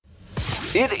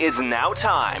It is now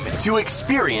time to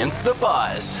experience the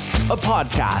buzz, a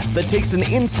podcast that takes an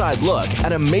inside look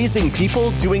at amazing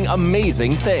people doing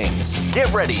amazing things. Get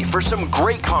ready for some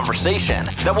great conversation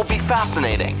that will be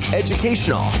fascinating,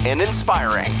 educational, and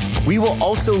inspiring. We will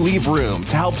also leave room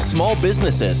to help small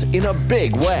businesses in a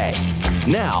big way.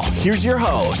 Now, here's your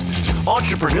host,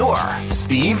 entrepreneur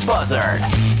Steve Buzzard.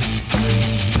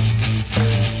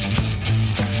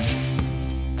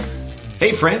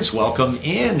 Hey friends, welcome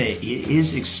in. It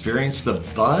is Experience the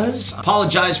Buzz.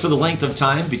 Apologize for the length of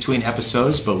time between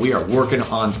episodes, but we are working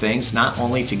on things not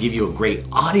only to give you a great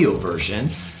audio version,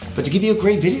 but to give you a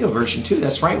great video version too.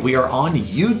 That's right, we are on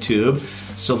YouTube.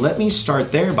 So let me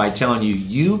start there by telling you,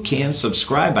 you can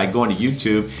subscribe by going to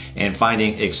YouTube and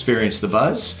finding Experience the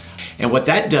Buzz. And what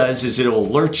that does is it will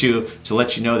alert you to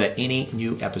let you know that any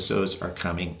new episodes are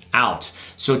coming out.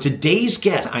 So today's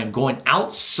guest, I'm going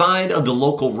outside of the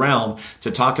local realm to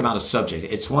talk about a subject.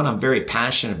 It's one I'm very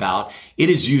passionate about. It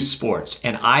is youth sports.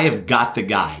 And I have got the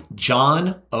guy,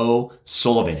 John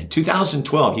O'Sullivan. In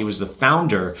 2012, he was the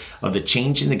founder of the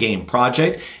Changing the Game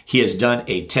Project. He has done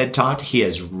a TED Talk. He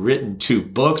has written 2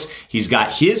 books. He's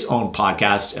got his own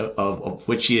podcast of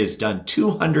which he has done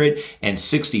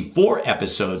 264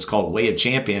 episodes called Way of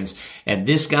Champions. And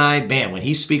this guy, man, when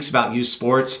he speaks about youth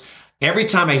sports, every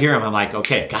time I hear him, I'm like,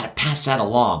 okay, got to pass that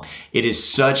along. It is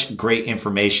such great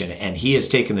information. And he has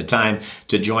taken the time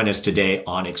to join us today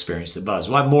on Experience the Buzz.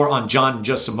 We'll have more on John in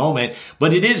just a moment,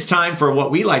 but it is time for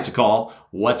what we like to call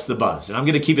What's the Buzz? And I'm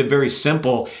going to keep it very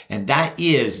simple. And that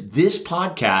is, this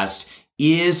podcast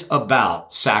is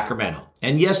about Sacramento.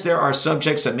 And yes, there are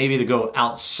subjects that maybe go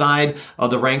outside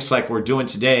of the ranks like we're doing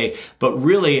today, but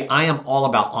really I am all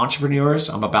about entrepreneurs.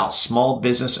 I'm about small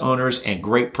business owners and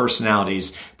great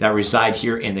personalities that reside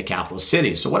here in the capital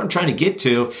city. So what I'm trying to get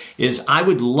to is I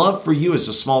would love for you as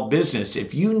a small business,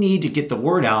 if you need to get the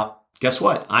word out, guess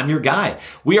what? I'm your guy.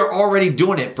 We are already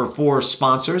doing it for 4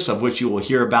 sponsors, of which you will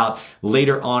hear about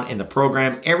later on in the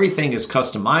program. Everything is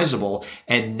customizable.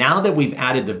 And now that we've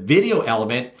added the video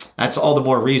element, that's all the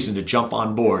more reason to jump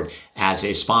on board as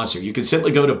a sponsor. You can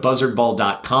simply go to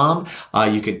buzzardball.com.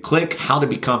 You can click how to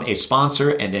become a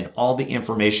sponsor, and then all the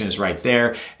information is right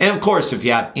there. And of course, if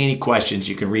you have any questions,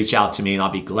 you can reach out to me and I'll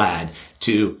be glad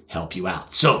to help you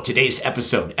out. So today's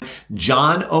episode,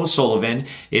 John O'Sullivan.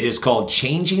 It is called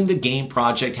Changing the Game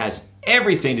Project, has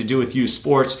everything to do with youth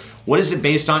sports. What is it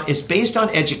based on? It's based on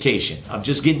education, of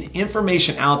just getting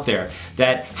information out there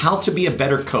that how to be a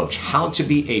better coach, how to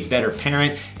be a better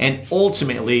parent, and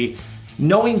ultimately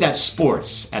knowing that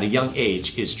sports at a young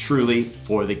age is truly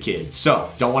for the kids.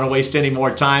 So don't want to waste any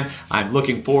more time. I'm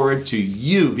looking forward to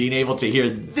you being able to hear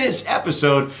this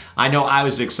episode. I know I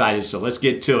was excited, so let's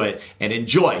get to it and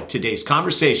enjoy today's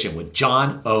conversation with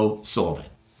John O'Sullivan.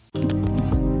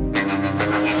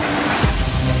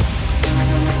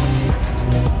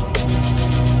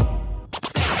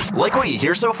 Like what you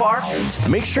hear so far?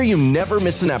 Make sure you never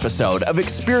miss an episode of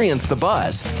Experience the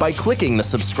Buzz by clicking the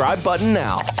subscribe button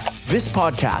now. This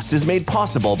podcast is made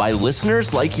possible by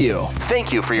listeners like you.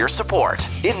 Thank you for your support.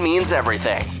 It means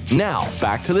everything. Now,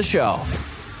 back to the show.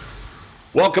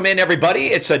 Welcome in, everybody.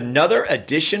 It's another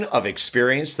edition of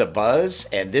Experience the Buzz,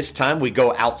 and this time we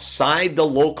go outside the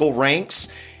local ranks,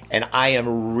 and I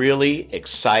am really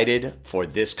excited for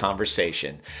this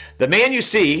conversation. The man you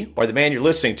see, or the man you're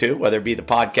listening to, whether it be the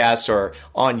podcast or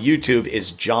on YouTube,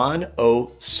 is John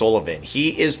O'Sullivan.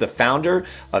 He is the founder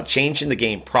of Changing the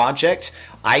Game Project.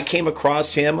 I came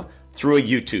across him through a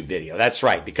YouTube video. That's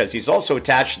right, because he's also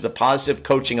attached to the Positive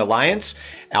Coaching Alliance.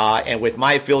 And with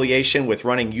my affiliation with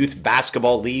running youth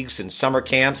basketball leagues and summer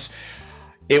camps,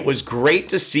 it was great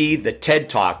to see the TED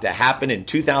Talk that happened in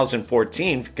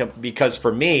 2014, because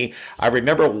for me, I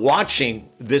remember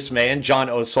watching this man, John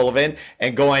O'Sullivan,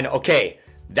 and going, okay,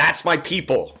 that's my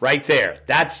people right there.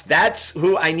 That's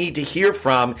who I need to hear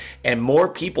from, and more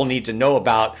people need to know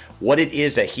about what it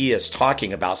is that he is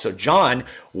talking about. So John,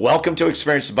 welcome to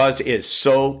Experience the Buzz. It is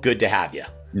so good to have you.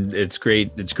 It's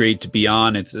great. It's great to be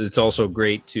on. It's also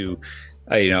great to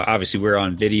obviously we're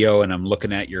on video and I'm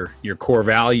looking at your core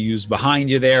values behind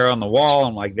you there on the wall.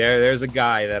 I'm like, there's a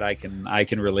guy that I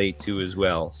can relate to as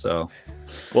well. So,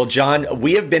 well, John,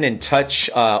 we have been in touch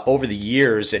over the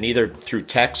years, and either through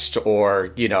text or,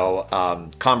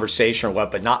 conversation or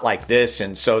what, but not like this.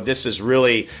 And so this is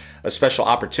really a special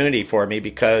opportunity for me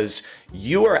because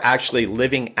you are actually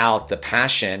living out the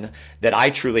passion that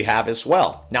I truly have as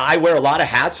well. Now, I wear a lot of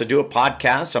hats. I do a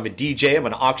podcast. I'm a DJ. I'm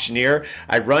an auctioneer.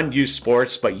 I run youth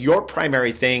sports, but your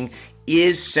primary thing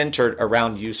is centered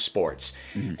around youth sports.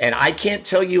 Mm-hmm. And I can't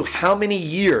tell you how many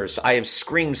years I have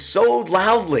screamed so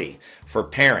loudly for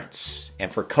parents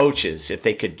and for coaches if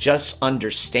they could just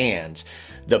understand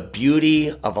the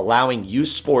beauty of allowing youth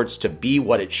sports to be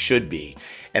what it should be.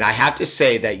 And I have to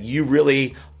say that you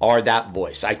really are that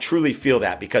voice. I truly feel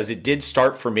that, because it did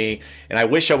start for me, and I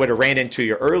wish I would have ran into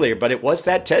you earlier, but it was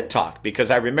that TED Talk,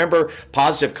 because I remember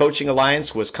Positive Coaching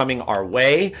Alliance was coming our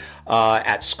way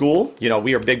at school. You know,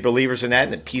 we are big believers in that,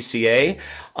 in the PCA.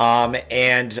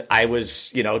 And I was,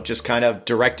 just kind of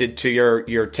directed to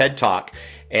your TED Talk.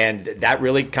 And that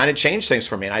really kind of changed things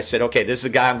for me. And I said, okay, this is a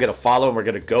guy I'm going to follow and we're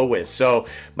going to go with. So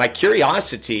my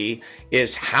curiosity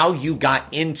is how you got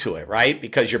into it, right?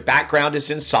 Because your background is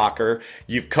in soccer.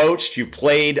 You've coached, you've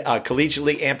played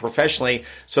collegiately and professionally.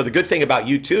 So the good thing about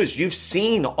you too is you've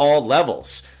seen all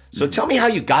levels. So tell me how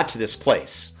you got to this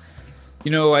place.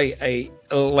 I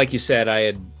like you said, I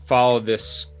had followed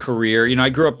this career. I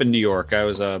grew up in New York. I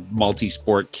was a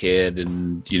multi-sport kid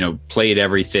and, played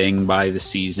everything by the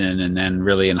season. And then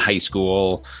really in high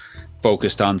school,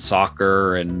 focused on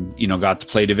soccer and, got to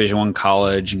play Division I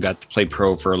college and got to play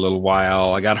pro for a little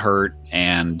while. I got hurt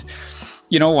and,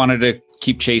 wanted to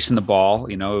keep chasing the ball.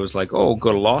 It was like, oh,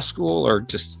 go to law school or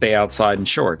just stay outside in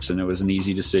shorts. And it was an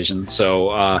easy decision. So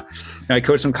I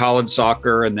coached some college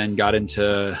soccer and then got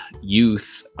into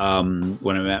youth when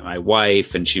I met my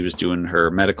wife, and she was doing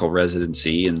her medical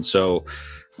residency. And so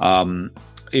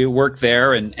it worked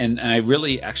there. And I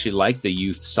really actually liked the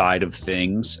youth side of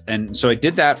things. And so I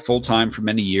did that full time for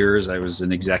many years. I was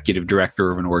an executive director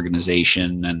of an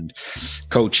organization and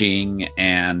coaching.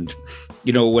 And,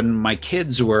 when my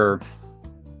kids were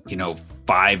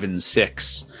 5 and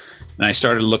 6. And I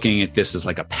started looking at this as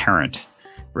like a parent,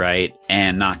 right?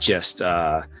 And not just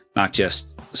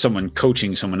someone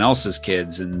coaching someone else's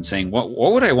kids and saying, what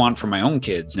would I want for my own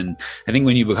kids? And I think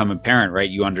when you become a parent, right,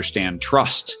 you understand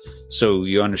trust. So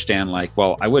you understand like,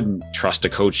 well, I wouldn't trust a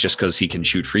coach just because he can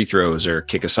shoot free throws or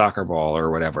kick a soccer ball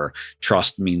or whatever.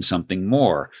 Trust means something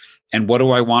more. And what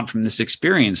do I want from this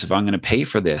experience? If I'm going to pay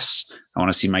for this, I want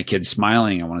to see my kid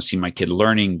smiling. I want to see my kid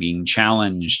learning, being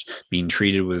challenged, being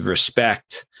treated with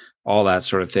respect, all that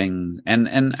sort of thing.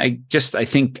 And I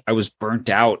think I was burnt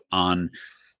out on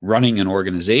running an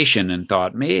organization and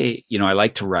thought, I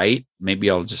like to write. Maybe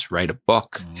I'll just write a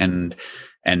book. And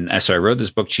so I wrote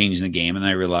this book, Changing the Game. And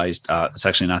I realized it's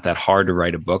actually not that hard to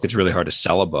write a book. It's really hard to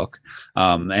sell a book.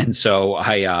 And so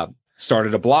I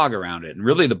started a blog around it. And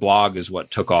really the blog is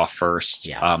what took off first.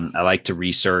 Yeah. I like to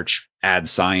research, add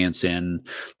science in.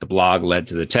 The blog led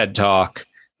to the TED Talk.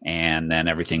 And then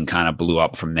everything kind of blew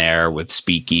up from there with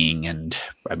speaking. And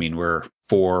I mean, we're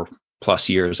 4+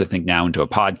 years, I think, now into a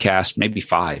podcast, maybe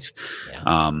 5.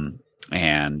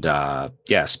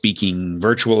 Yeah. Speaking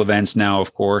virtual events now,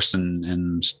 of course,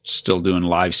 and still doing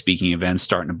live speaking events,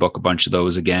 starting to book a bunch of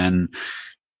those again.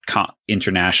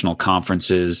 International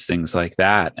conferences, things like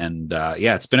that. And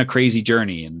it's been a crazy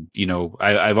journey. And,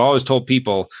 I've always told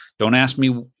people, don't ask me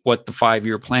what the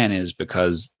 5-year plan is,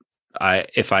 because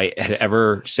if I had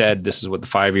ever said this is what the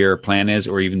 5-year plan is,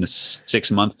 or even the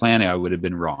 6-month plan, I would have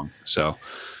been wrong. So.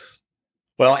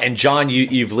 Well, and John,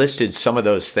 you've listed some of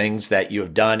those things that you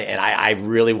have done, and I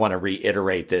really want to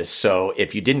reiterate this. So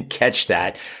if you didn't catch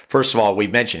that, first of all, we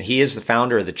mentioned he is the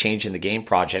founder of the Changing the Game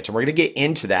Project, and we're going to get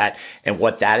into that and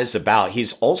what that is about.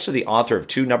 He's also the author of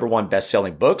 2 #1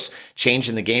 best-selling books.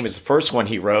 Changing the Game is the first one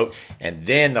he wrote, and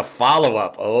then the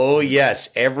follow-up. Oh, yes,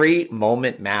 Every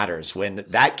Moment Matters. When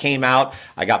that came out,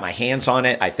 I got my hands on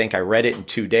it. I think I read it in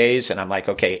 2 days, and I'm like,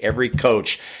 okay, every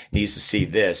coach needs to see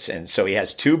this. And so he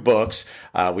has 2 books.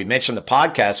 We mentioned the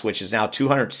podcast, which is now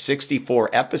 264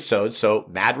 episodes. So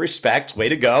mad respect. Way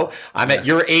to go. I'm at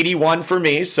your 81 for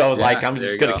me. So I'm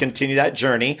just going to continue that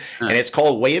journey. And it's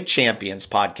called Way of Champions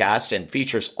podcast and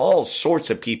features all sorts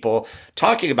of people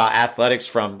talking about athletics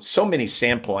from so many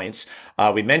standpoints.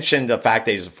 We mentioned the fact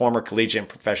that he's a former collegiate and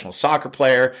professional soccer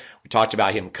player. We talked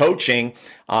about him coaching.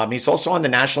 He's also on the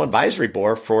National Advisory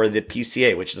Board for the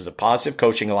PCA, which is the Positive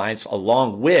Coaching Alliance,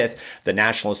 along with the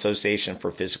National Association for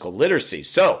Physical Literacy.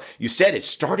 So you said it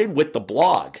started with the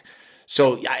blog.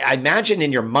 So I imagine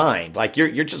in your mind, like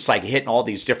you're just like hitting all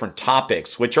these different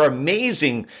topics, which are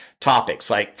amazing topics.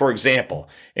 Like, for example,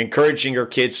 encouraging your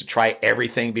kids to try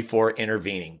everything before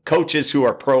intervening, coaches who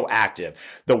are proactive,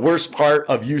 the worst part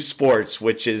of youth sports,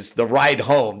 which is the ride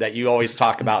home that you always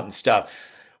talk about and stuff.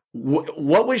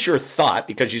 What was your thought?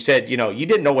 Because you said, you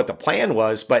didn't know what the plan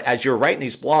was, but as you're writing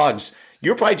these blogs,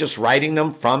 you're probably just writing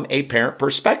them from a parent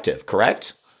perspective,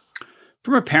 correct?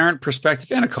 From a parent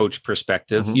perspective and a coach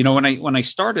perspective, when I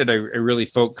started, I really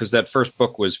focused, because that first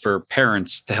book was for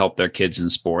parents to help their kids in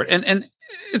sport, and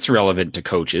it's relevant to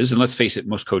coaches. And let's face it,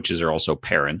 most coaches are also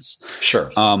parents. Sure.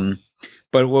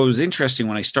 But what was interesting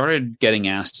when I started getting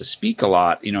asked to speak a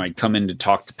lot, I'd come in to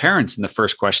talk to parents, and the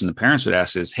first question the parents would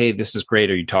ask is, "Hey, this is great.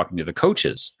 Are you talking to the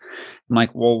coaches?" I'm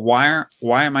like, "Well,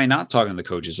 why am I not talking to the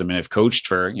coaches? I mean, I've coached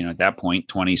for, at that point,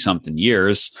 20 something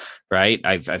years, right?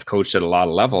 I've coached at a lot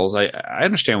of levels. I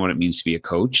understand what it means to be a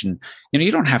coach. And,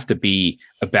 you don't have to be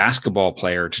a basketball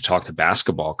player to talk to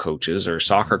basketball coaches or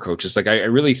soccer coaches. Like, I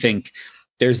really think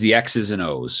there's the X's and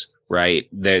O's, right?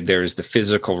 There's the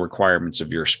physical requirements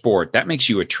of your sport. That makes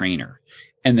you a trainer.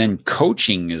 And then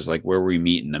coaching is like where we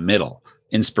meet in the middle: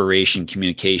 inspiration,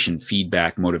 communication,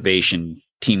 feedback, motivation,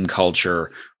 team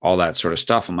culture, all that sort of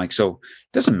stuff. I'm like, so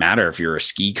it doesn't matter if you're a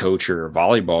ski coach or a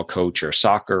volleyball coach or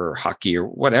soccer or hockey or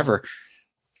whatever,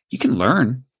 you can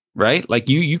learn, right? Like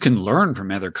you can learn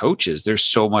from other coaches. There's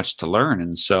so much to learn.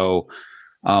 And so,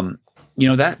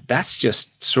 that's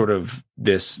just sort of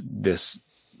this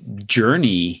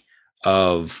journey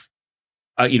of,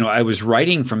 I was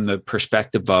writing from the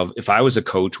perspective of, if I was a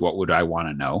coach, what would I want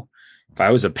to know? If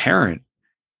I was a parent,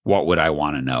 what would I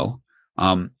want to know?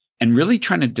 And really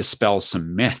trying to dispel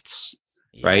some myths,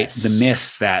 right? Yes. The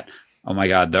myth that, oh my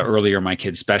God, the earlier my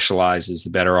kid specializes, the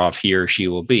better off he or she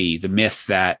will be. The myth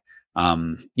that,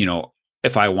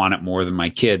 if I want it more than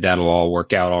my kid, that'll all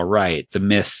work out all right. The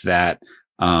myth that,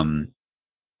 so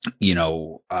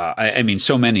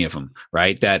many of them,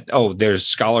 right? That, there's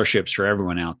scholarships for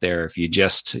everyone out there if you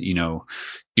just,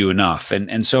 do enough.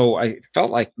 And so I felt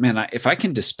like, man, if I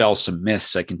can dispel some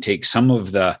myths, I can take some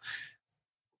of the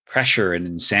pressure and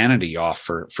insanity off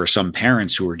for some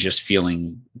parents who are just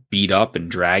feeling beat up and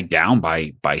dragged down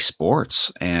by sports.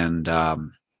 And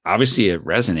obviously it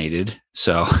resonated.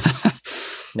 So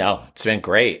no, it's been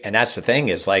great. And that's the thing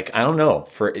is, like, I don't know,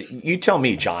 you tell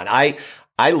me, John, I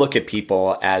look at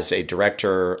people as a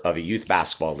director of a youth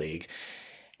basketball league,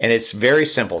 and it's very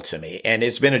simple to me. And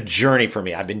it's been a journey for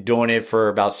me. I've been doing it for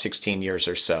about 16 years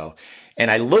or so.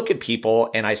 And I look at people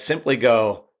and I simply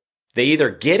go, they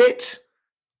either get it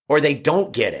or they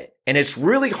don't get it. And it's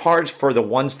really hard for the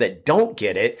ones that don't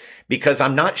get it, because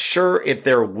I'm not sure if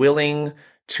they're willing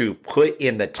to put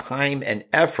in the time and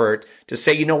effort to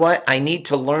say, you know what, I need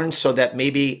to learn so that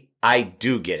maybe I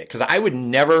do get it. Because I would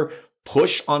never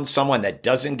push on someone that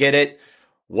doesn't get it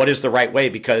what is the right way,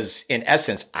 because in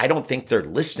essence, I don't think they're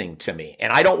listening to me.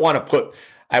 And I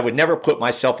would never put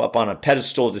myself up on a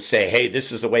pedestal to say, hey,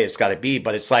 this is the way it's got to be.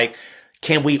 But it's like,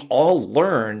 can we all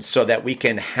learn so that we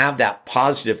can have that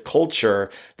positive culture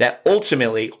that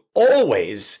ultimately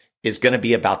always is going to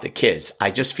be about the kids? I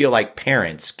just feel like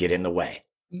parents get in the way.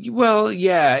 Well,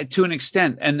 yeah, to an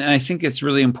extent. And I think it's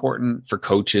really important for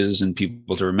coaches and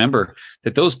people to remember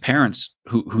that those parents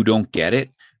who don't get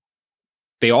it,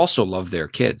 they also love their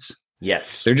kids.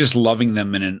 Yes. They're just loving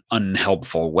them in an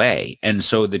unhelpful way. And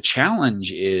so the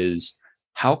challenge is,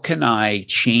 how can I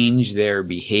change their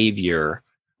behavior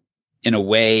in a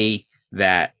way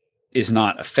that is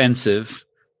not offensive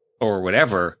or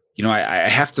whatever? I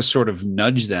have to sort of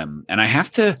nudge them, and I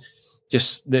have to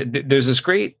just, there's this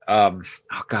great, I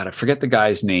forget the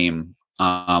guy's name.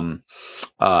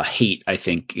 Haidt, I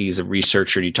think he's a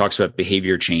researcher, and he talks about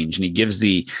behavior change, and he gives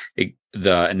the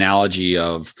analogy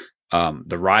of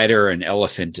the rider, an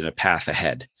elephant, and a path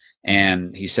ahead.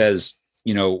 And he says,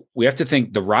 we have to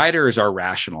think the rider is our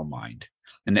rational mind,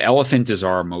 and the elephant is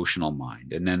our emotional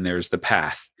mind. And then there's the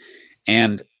path.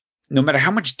 And no matter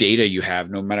how much data you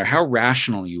have, no matter how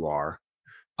rational you are,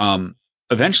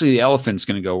 eventually the elephant's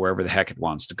going to go wherever the heck it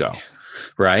wants to go.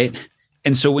 Right.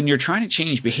 And so when you're trying to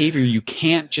change behavior, you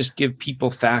can't just give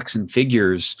people facts and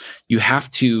figures. You have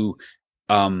to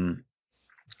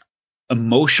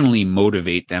emotionally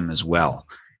motivate them as well.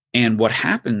 And what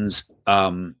happens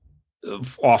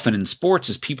often in sports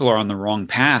is people are on the wrong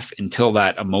path until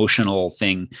that emotional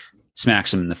thing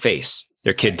smacks them in the face.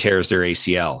 Their kid tears their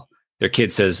ACL. Their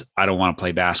kid says, I don't want to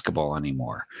play basketball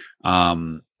anymore.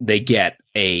 They get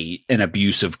an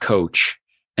abusive coach,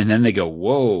 and then they go,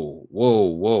 whoa,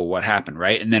 what happened?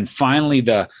 Right. And then finally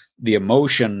the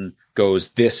emotion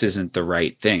goes, this isn't the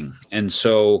right thing. And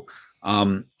so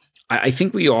I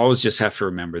think we always just have to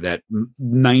remember that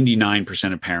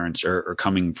 99% of parents are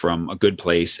coming from a good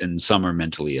place, and some are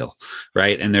mentally ill.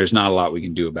 Right. And there's not a lot we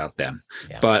can do about them.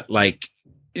 Yeah. But that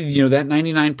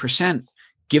 99%,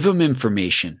 give them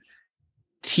information,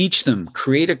 teach them,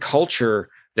 create a culture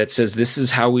that says this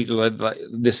is how we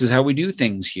do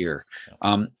things here.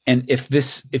 And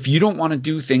if you don't want to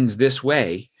do things this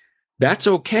way, that's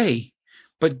okay,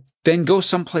 but then go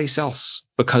someplace else,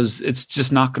 because it's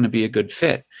just not going to be a good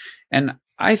fit. And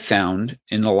I found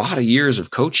in a lot of years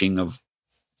of coaching of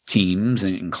teams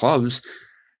and clubs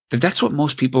that that's what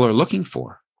most people are looking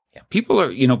for. People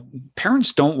are, you know,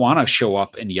 parents don't want to show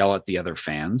up and yell at the other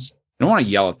fans. They don't want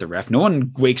to yell at the ref. No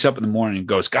one wakes up in the morning and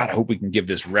goes, God, I hope we can give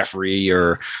this referee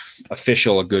or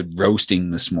official a good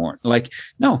roasting this morning. Like,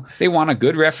 no, they want a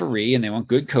good referee and they want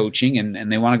good coaching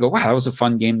and they want to go, wow, that was a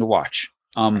fun game to watch.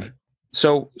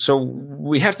 So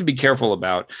we have to be careful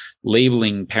about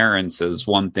labeling parents as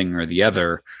one thing or the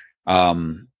other,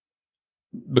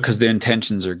 because their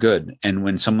intentions are good. And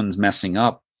when someone's messing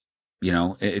up, you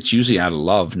know, it's usually out of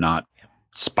love, not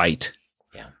spite.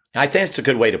 Yeah. I think it's a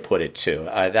good way to put it too.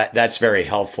 That's very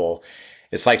helpful.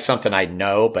 It's like something I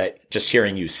know, but just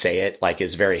hearing you say it like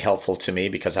is very helpful to me,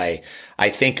 because I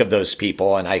think of those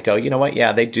people and I go, you know what?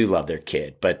 Yeah, they do love their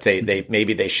kid, but they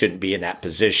maybe they shouldn't be in that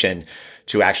position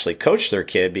to actually coach their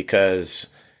kid, because,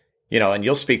 you know, and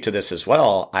you'll speak to this as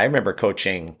well. I remember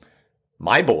coaching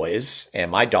my boys and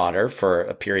my daughter for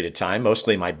a period of time,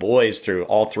 mostly my boys through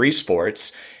all three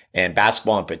sports and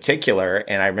basketball in particular.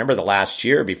 And I remember the last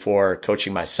year before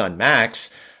coaching my son, Max,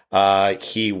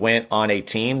 he went on a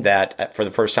team that for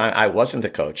the first time, I wasn't the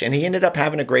coach, and he ended up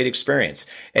having a great experience.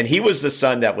 And he was the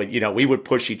son that would, you know, we would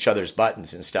push each other's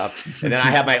buttons and stuff. And then I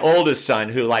had my oldest son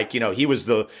who, like, you know, he was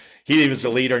the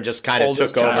leader and just kind of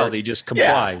took over. He just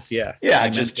complies. Yeah.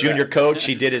 Just junior coach.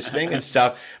 He did his thing and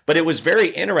stuff. But it was very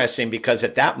interesting because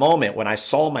at that moment, when I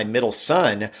saw my middle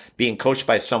son being coached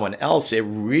by someone else, it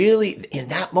really, in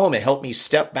that moment, helped me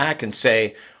step back and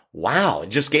say, wow, it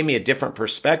just gave me a different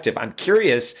perspective. I'm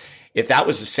curious if that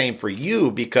was the same for you,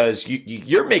 because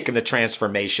you're making the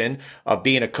transformation of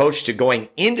being a coach to going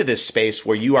into this space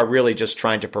where you are really just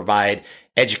trying to provide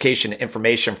education and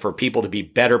information for people to be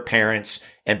better parents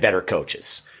and better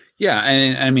coaches. Yeah.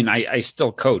 And I mean, I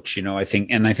still coach, you know, I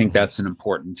think that's an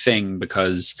important thing,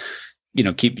 because, you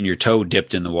know, keeping your toe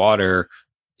dipped in the water,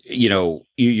 you know,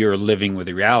 you're living with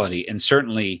the reality. And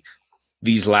certainly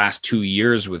these last 2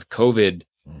 years with COVID,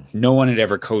 no one had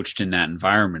ever coached in that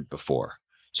environment before.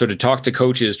 So to talk to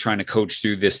coaches trying to coach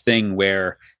through this thing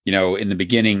where, you know, in the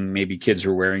beginning, maybe kids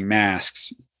were wearing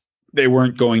masks, they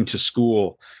weren't going to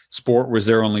school, sport was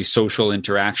their only social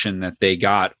interaction that they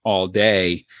got all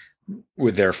day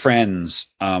with their friends,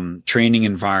 training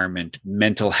environment,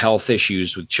 mental health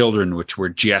issues with children, which we're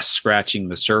just scratching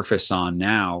the surface on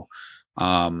now.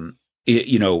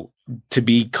 You know, to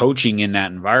be coaching in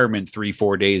that environment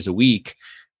 3-4 days a week,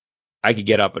 I could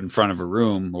get up in front of a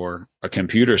room or a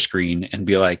computer screen and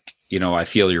be like, you know, I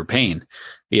feel your pain.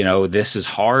 You know, this is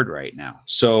hard right now.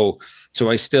 So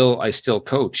I still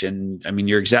coach. And I mean,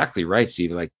 you're exactly right,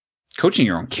 Steve. Like, coaching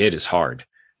your own kid is hard.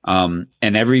 And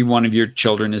every one of your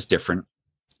children is different.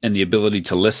 And the ability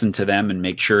to listen to them and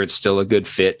make sure it's still a good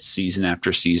fit season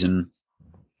after season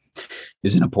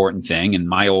is an important thing. And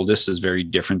my oldest is very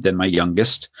different than my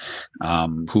youngest,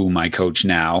 whom I coach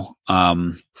now.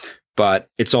 But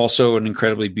it's also an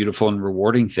incredibly beautiful and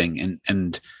rewarding thing.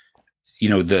 And you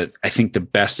know, I think the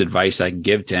best advice I can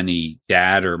give to any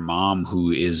dad or mom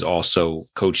who is also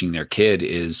coaching their kid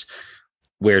is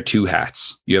wear two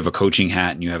hats. You have a coaching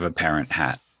hat and you have a parent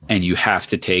hat, and you have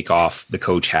to take off the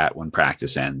coach hat when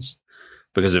practice ends,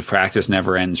 because if practice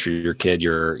never ends for your kid,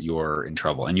 you're in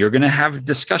trouble. And you're going to have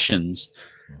discussions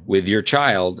with your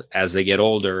child as they get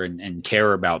older and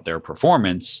care about their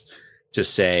performance to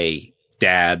say,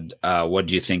 Dad, what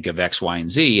do you think of X, Y, and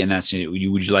Z? And that's,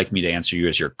 would you like me to answer you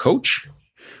as your coach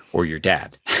or your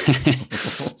dad?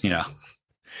 You know?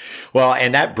 Well,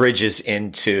 and that bridges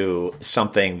into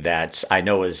something that I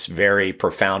know is very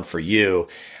profound for you.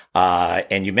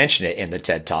 And you mentioned it in the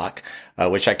TED Talk,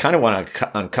 which I kind of want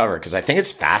to uncover, because I think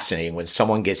it's fascinating when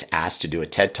someone gets asked to do a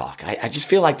TED Talk. I just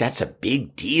feel like that's a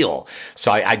big deal. So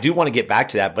I do want to get back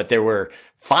to that, but there were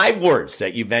 5 words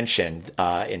that you mentioned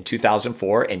in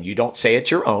 2004, and you don't say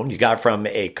it's your own. You got it from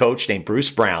a coach named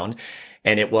Bruce Brown,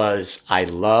 and it was, I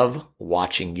love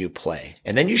watching you play.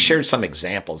 And then you shared some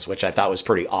examples, which I thought was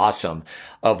pretty awesome,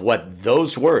 of what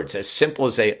those words, as simple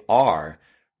as they are,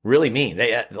 really mean.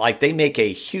 They make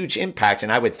a huge impact.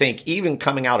 And I would think even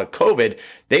coming out of COVID,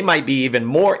 they might be even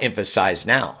more emphasized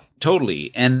now.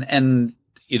 Totally. And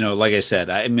you know, like I said,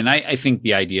 I mean, I think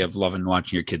the idea of loving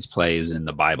watching your kids play is in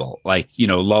the Bible. Like, you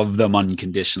know, love them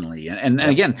unconditionally. And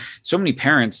again, so many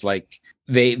parents, like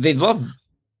they love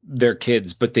their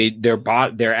kids, but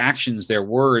their actions, their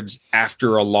words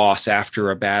after a loss,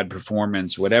 after a bad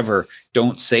performance, whatever,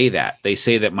 don't say that. They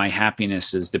say that my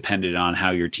happiness is dependent on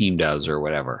how your team does or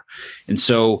whatever. And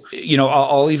so, you know,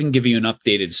 I'll even give you an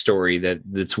updated story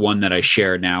that's one that I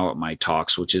share now at my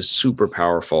talks, which is super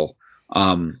powerful.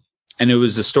 And it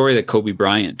was the story that Kobe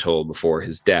Bryant told before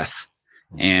his death.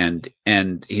 And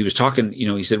he was talking, you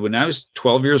know, he said, when I was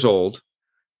 12 years old,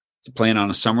 playing on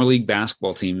a summer league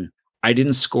basketball team, I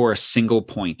didn't score a single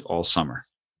point all summer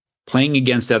playing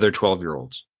against other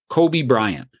 12-year-olds. Kobe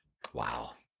Bryant.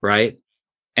 Wow. Right.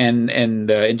 And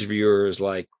the interviewer is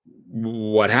like,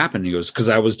 what happened? He goes, because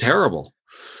I was terrible.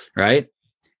 Right.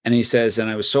 And he says, and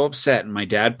I was so upset. And my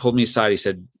dad pulled me aside. He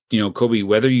said, Kobe,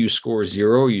 whether you score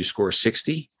 0 or you score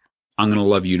 60, I'm going to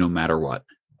love you no matter what.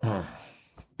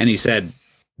 And he said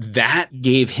that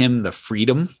gave him the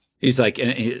freedom. He's like,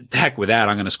 heck with that,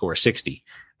 I'm going to score 60.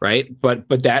 Right. But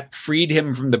that freed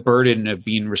him from the burden of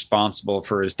being responsible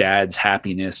for his dad's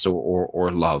happiness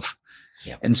or love.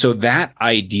 Yep. And so that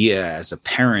idea as a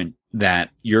parent that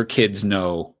your kids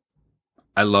know,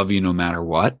 I love you no matter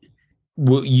what,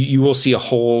 you will see a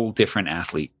whole different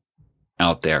athlete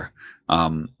out there.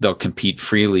 They'll compete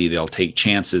freely. They'll take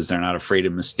chances. They're not afraid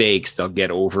of mistakes. They'll get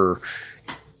over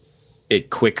it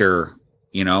quicker,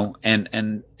 and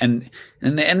the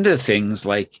end of things,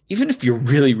 like, even if you're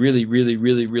really, really, really,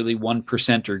 really, really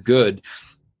 1% or good,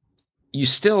 you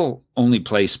still only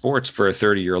play sports for a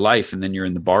third of your life. And then you're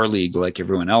in the bar league like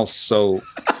everyone else. So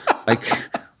like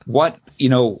what,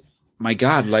 my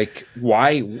God, like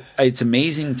why? It's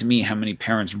amazing to me how many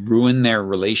parents ruin their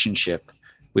relationship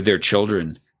with their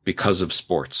children because of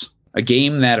sports. A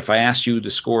game that if I asked you to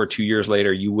score 2 years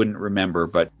later, you wouldn't remember,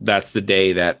 but that's the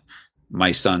day that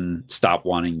my son stopped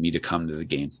wanting me to come to the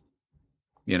game.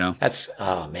 That's,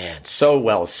 oh man, so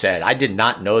well said. I did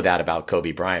not know that about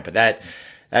Kobe Bryant, but that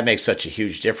makes such a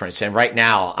huge difference. And right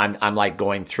now I'm like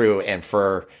going through, and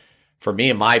for me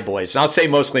and my boys, and I'll say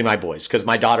mostly my boys, because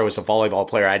my daughter was a volleyball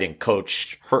player. I didn't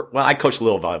coach her. Well, I coached a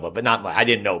little volleyball, but not much. I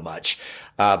didn't know much.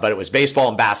 But it was baseball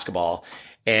and basketball.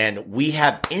 And we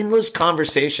have endless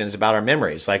conversations about our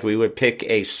memories. Like we would pick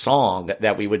a song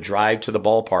that we would drive to the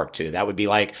ballpark to. That would be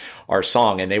like our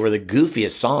song. And they were the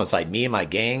goofiest songs, like Me and My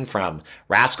Gang, from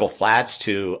Rascal Flatts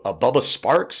to a Bubba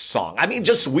Sparks song. I mean,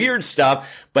 just weird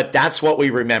stuff, but that's what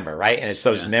we remember, right? And it's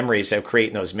those memories that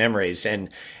create those memories and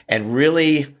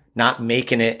really not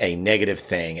making it a negative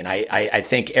thing. And I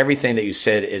think everything that you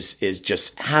said is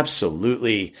just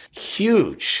absolutely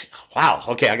huge. Wow.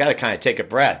 Okay. I got to kind of take a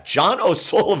breath. John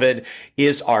O'Sullivan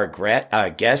is our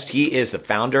guest. He is the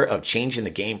founder of Changing the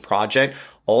Game Project.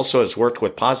 Also has worked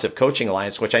with Positive Coaching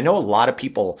Alliance, which I know a lot of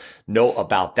people know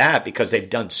about that because they've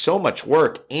done so much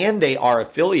work and they are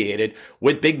affiliated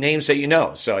with big names that you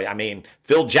know. So, I mean,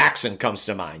 Phil Jackson comes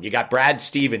to mind. You got Brad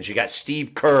Stevens, you got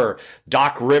Steve Kerr,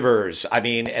 Doc Rivers. I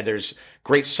mean, and there's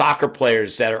great soccer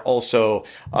players that are also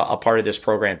a part of this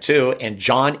program too. And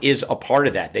John is a part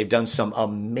of that. They've done some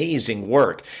amazing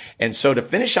work. And so to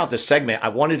finish out this segment, I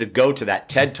wanted to go to that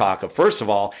TED Talk of, first of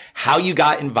all, how you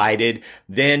got invited.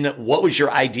 Then what was your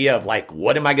idea of like,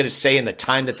 what am I going to say in the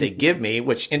time that they give me,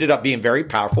 which ended up being very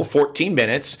powerful, 14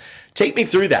 minutes. Take me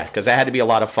through that because that had to be a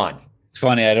lot of fun. It's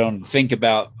funny. I don't think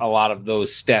about a lot of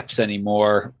those steps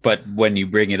anymore, but when you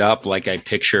bring it up, like I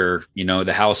picture,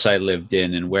 the house I lived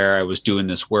in and where I was doing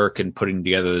this work and putting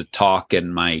together the talk,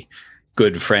 and my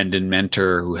good friend and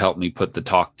mentor who helped me put the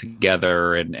talk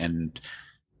together. And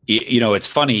it's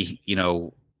funny,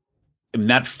 in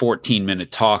that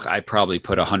 14-minute talk, I probably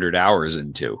put 100 hours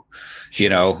into,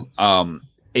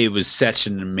 it was such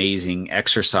an amazing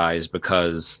exercise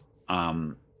because,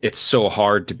 it's so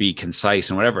hard to be concise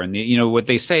and whatever. And what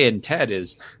they say in TED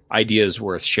is ideas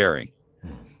worth sharing,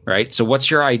 right? So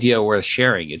what's your idea worth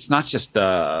sharing? It's not just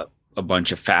a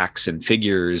bunch of facts and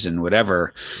figures and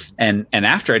whatever. And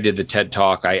after I did the TED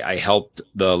Talk, I helped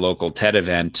the local TED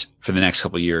event for the next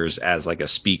couple of years as like a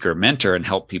speaker mentor and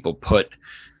help people put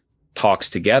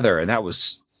talks together. And that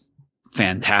was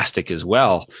fantastic as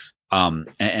well.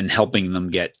 And helping them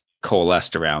get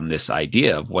coalesced around this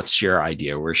idea of what's your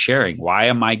idea we're sharing. Why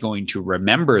am I going to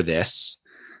remember this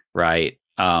right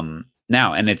now?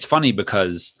 And it's funny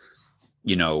because,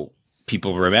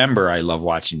 people remember I love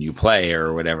watching you play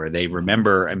or whatever. They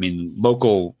remember, I mean,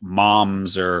 local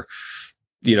moms or,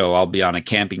 I'll be on a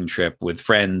camping trip with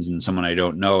friends and someone I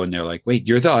don't know. And they're like, wait,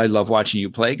 you're the I love watching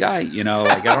you play guy.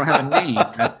 Like I don't have a name.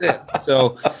 That's it.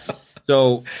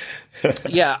 So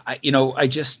yeah,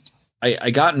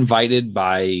 I got invited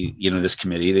by, this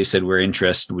committee. They said, we're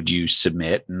interested. Would you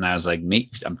submit? And I was like,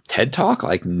 TED Talk?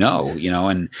 Like, no,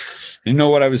 and I didn't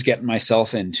know what I was getting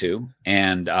myself into.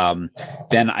 And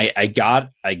then I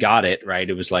got it, right.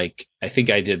 It was like, I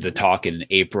think I did the talk in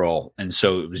April. And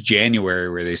so it was January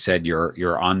where they said,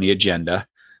 you're on the agenda.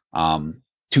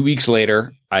 2 weeks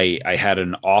later, I had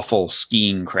an awful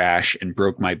skiing crash and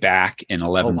broke my back in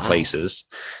 11 places.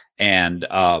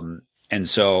 And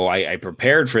so I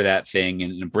prepared for that thing,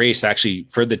 and the brace actually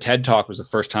for the TED Talk was the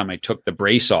first time I took the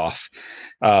brace off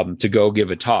to go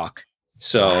give a talk.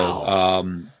 So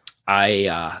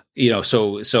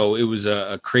so it was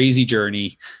a crazy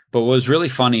journey. But what was really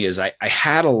funny is I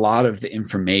had a lot of the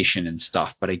information and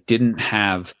stuff, but I didn't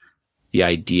have the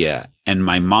idea. And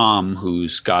my mom,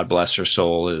 who's, God bless her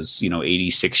soul, is,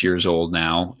 86 years old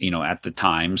now, at the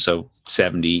time. So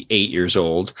 78 years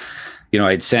old.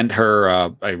 I'd sent her,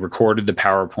 I recorded the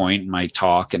PowerPoint, my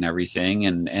talk and everything.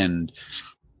 And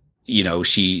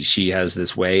she has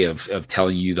this way of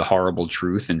telling you the horrible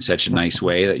truth in such a nice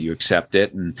way that you accept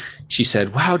it. And she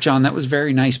said, "Wow, John, that was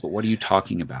very nice, but what are you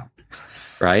talking about?"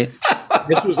 Right.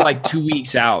 This was like 2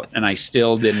 weeks out, and I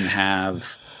still didn't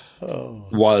have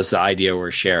was the idea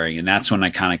we're sharing. And that's when I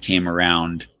kind of came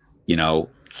around,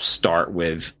 start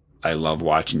with, I love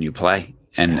watching you play,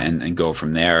 and go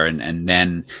from there. And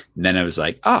then I was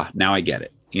like, now I get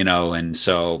it, and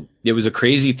so it was a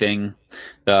crazy thing.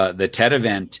 The TED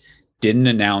event didn't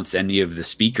announce any of the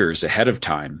speakers ahead of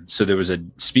time. So there was a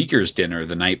speakers dinner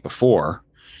the night before.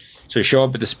 So I show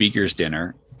up at the speakers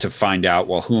dinner to find out,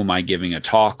 well, who am I giving a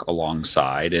talk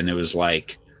alongside? And it was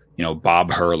like,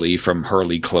 Bob Hurley from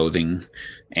Hurley Clothing,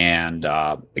 and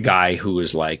the guy who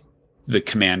was like the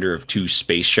commander of 2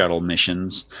 space shuttle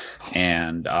missions,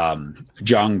 and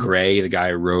John Gray, the guy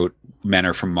who wrote Men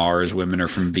Are From Mars, Women Are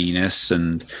From Venus,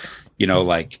 and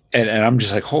and I'm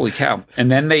just like, holy cow.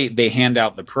 And then they hand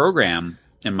out the program,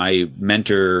 and my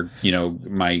mentor,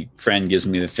 my friend, gives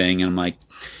me the thing, and I'm like,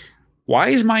 why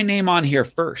is my name on here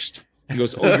first? He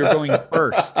goes, "Oh, you're going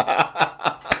first."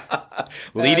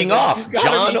 Leading off,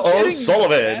 John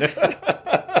O'Sullivan.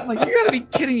 I'm like, you gotta be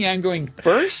kidding me, I'm going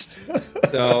first.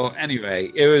 So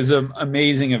anyway, it was an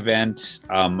amazing event.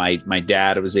 My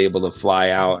dad was able to fly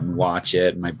out and watch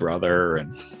it, and my brother,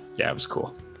 and it was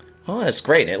cool. Oh, that's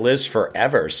great. It lives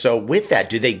forever. So with that,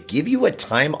 do they give you a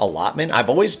time allotment? I've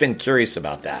always been curious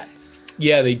about that.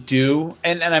 Yeah, they do.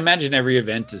 And I imagine every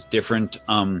event is different.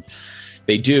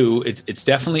 They do. It's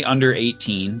definitely under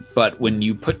 18, but when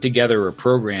you put together a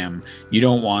program, you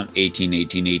don't want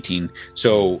 18.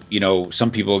 So, some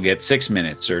people get 6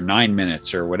 minutes or 9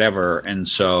 minutes or whatever. And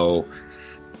so,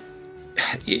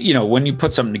 when you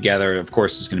put something together, of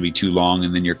course, it's going to be too long,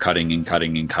 and then you're cutting and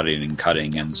cutting and cutting and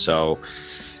cutting. And so,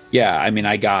 I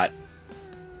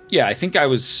think I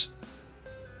was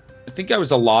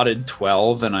allotted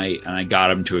 12, and I got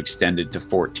them to extend it to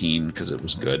 14 because it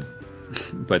was good.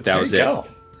 But that was it.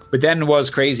 But then it was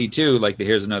crazy too. Like,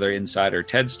 here's another insider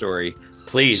TED story.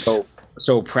 Please.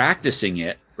 So practicing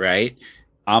it, right?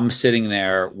 I'm sitting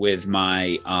there with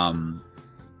my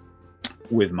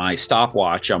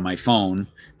stopwatch on my phone,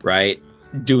 right?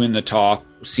 Doing the talk,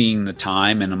 seeing the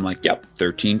time, and I'm like, yep,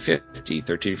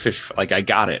 13:50. Like, I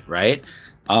got it, right?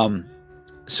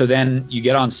 So then you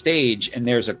get on stage, and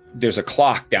there's a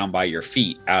clock down by your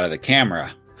feet out of the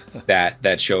camera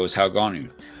that shows how gone you.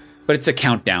 But it's a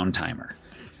countdown timer.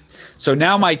 So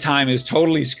now my time is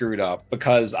totally screwed up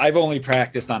because I've only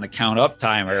practiced on a count up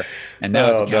timer, and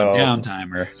now it's a countdown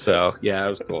timer. So yeah, it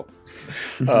was cool.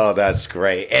 Oh, that's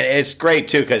great. And it's great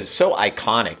too, because it's so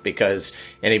iconic, because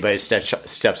anybody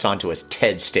steps onto a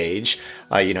TED stage,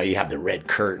 you have the red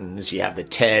curtains, you have the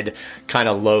TED kind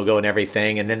of logo and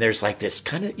everything. And then there's like this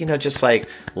kind of, just like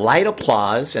light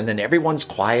applause, and then everyone's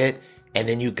quiet, and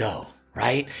then you go.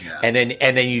 Right. Yeah. And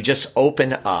then you just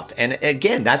open up. And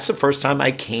again, that's the first time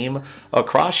I came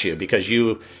across you, because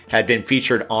you had been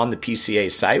featured on the PCA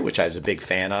site, which I was a big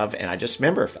fan of. And I just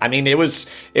remember, it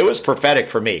was prophetic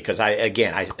for me, because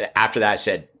after that I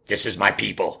said, this is my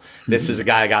people. This is a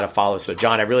guy I got to follow. So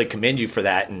John, I really commend you for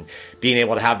that and being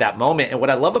able to have that moment. And what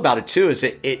I love about it too is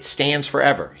it stands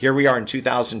forever. Here we are in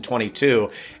 2022,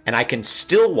 and I can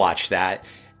still watch that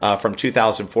from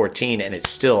 2014, and it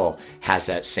still has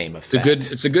that same effect.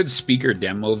 It's a good speaker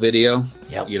demo video.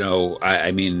 Yep.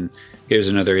 Here's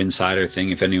another insider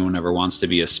thing. If anyone ever wants to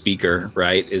be a speaker,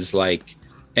 right, is like,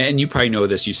 and you probably know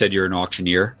this, you said you're an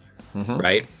auctioneer,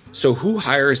 right? So who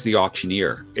hires the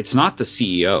auctioneer? It's not the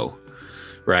CEO,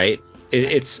 right?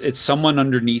 It's someone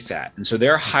underneath that. And so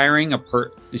they're hiring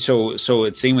so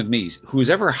it's same with me.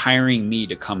 Who's ever hiring me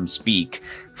to come speak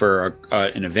for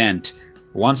an event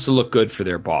wants to look good for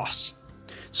their boss.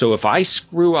 So if I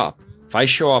screw up, if I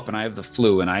show up and I have the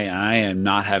flu and I am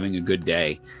not having a good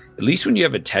day, at least when you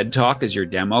have a TED Talk as your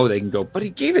demo, they can go, but he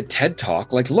gave a TED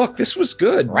Talk. Like, look, this was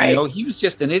good. Right. He was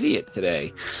just an idiot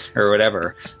today or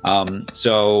whatever.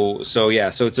 So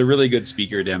it's a really good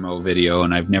speaker demo video.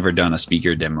 And I've never done a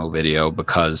speaker demo video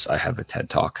because I have a TED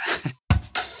Talk.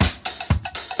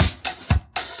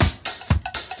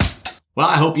 Well,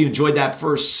 I hope you enjoyed that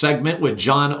first segment with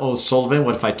John O'Sullivan.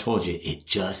 What if I told you it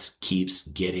just keeps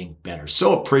getting better?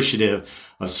 So appreciative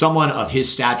of someone of his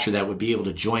stature that would be able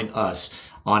to join us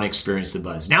on Experience the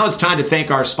Buzz. Now it's time to thank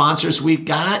our sponsors. We've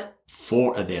got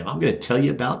 4 of them. I'm going to tell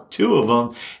you about 2 of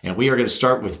them, and we are going to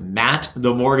start with Matt,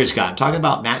 the Mortgage Guy. I'm talking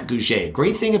about Matt Gouget. A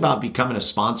great thing about becoming a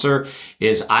sponsor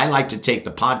is I like to take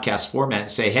the podcast format and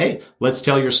say, hey, let's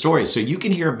tell your story. So you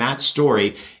can hear Matt's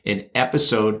story in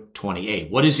episode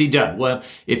 28. What has he done? Well,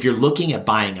 if you're looking at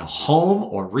buying a home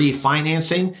or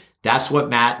refinancing, that's what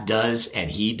Matt does,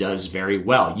 and he does very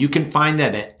well. You can find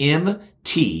them at mtmg.com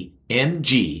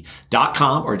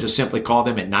or just simply call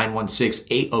them at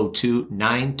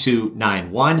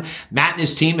 916-802-9291. Matt and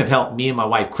his team have helped me and my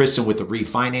wife, Kristen, with the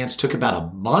refinance. Took about a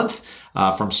month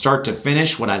from start to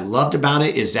finish. What I loved about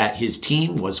it is that his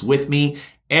team was with me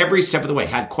every step of the way.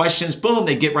 Had questions, boom,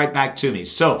 they get right back to me.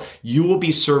 So you will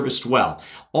be serviced well.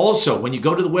 Also, when you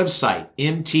go to the website,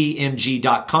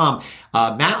 mtmg.com,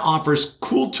 Matt offers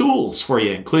cool tools for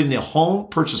you, including the home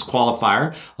purchase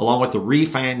qualifier, along with the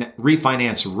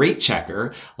refinance rate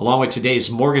checker, along with today's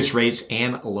mortgage rates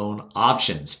and loan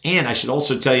options. And I should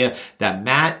also tell you that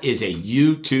Matt is a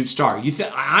YouTube star.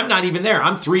 I'm not even there.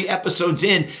 I'm 3 episodes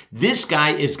in. This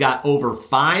guy has got over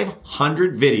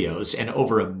 500 videos and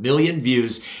over 1 million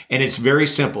views. And it's very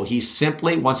simple. He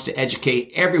simply wants to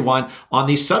educate everyone on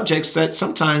these subjects that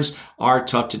sometimes are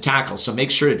tough to tackle. So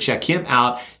make sure to check him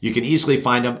out. You can easily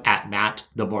find him at Matt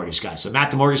the Mortgage Guy. So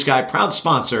Matt the Mortgage Guy, proud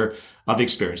sponsor of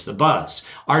Experience the Buzz.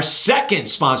 Our second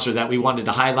sponsor that we wanted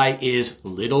to highlight is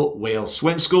Little Whale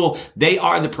Swim School. They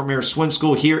are the premier swim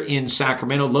school here in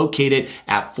Sacramento, located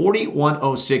at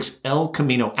 4106 El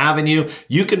Camino Avenue.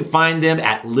 You can find them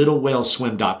at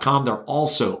littlewhaleswim.com. They're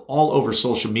also all over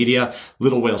social media.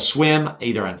 Little Whale Swim,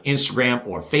 either on Instagram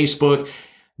or Facebook.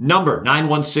 Number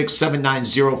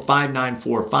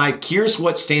 916-790-5945. Here's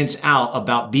what stands out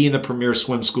about being the premier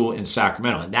swim school in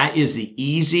Sacramento, and that is the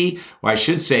easy, or I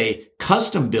should say,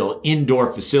 custom-built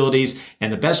indoor facilities.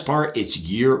 And the best part, it's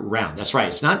year-round. That's right.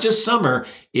 It's not just summer,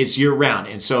 it's year-round.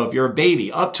 And so if you're a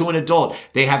baby up to an adult,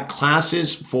 they have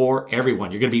classes for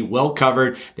everyone. You're going to be well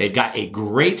covered. They've got a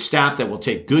great staff that will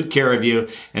take good care of you.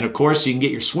 And of course, you can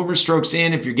get your swimmer strokes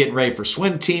in if you're getting ready for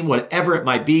swim team, whatever it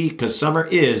might be, because summer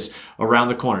is around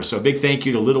the corner. So a big thank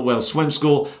you to Little Whale Swim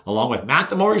School, along with Matt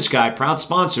the Mortgage Guy, proud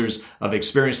sponsors of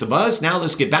Experience the Buzz. Now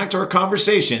let's get back to our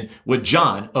conversation with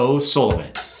John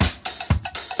O'Sullivan.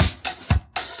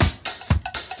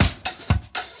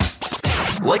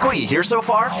 Like what you hear so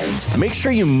far? Make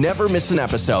sure you never miss an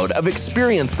episode of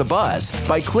Experience the Buzz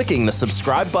by clicking the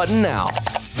subscribe button now.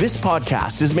 This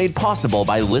podcast is made possible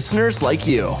by listeners like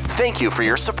you. Thank you for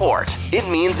your support. It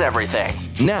means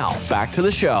everything. Now, back to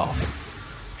the show.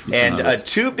 And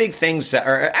 2 big things that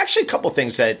are actually a couple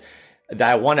things that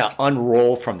I want to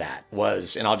unroll from that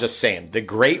was, and I'll just say them, the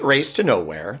Great Race to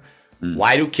Nowhere,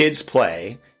 why do kids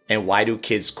play, and why do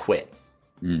kids quit?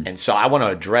 And so I want to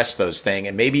address those things,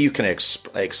 and maybe you can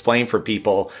explain for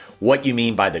people what you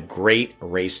mean by the Great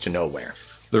Race to Nowhere.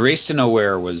 The Race to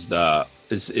Nowhere was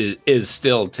is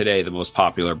still today the most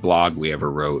popular blog we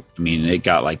ever wrote. I mean, it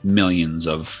got like millions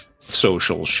of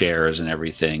social shares and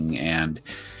everything, and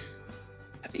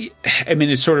I mean,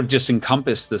 it sort of just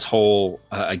encompassed this whole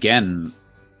again,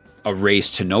 a race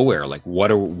to nowhere. Like,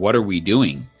 what are we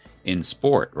doing in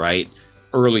sport, right?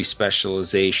 Early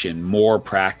specialization, more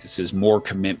practices, more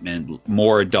commitment,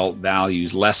 more adult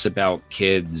values, less about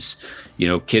kids,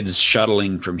 kids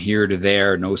shuttling from here to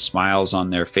there, no smiles on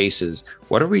their faces.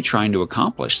 What are we trying to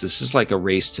accomplish? This is like a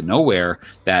race to nowhere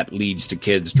that leads to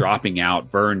kids dropping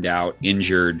out, burned out,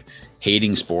 injured,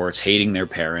 hating sports, hating their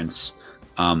parents,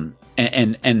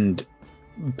 and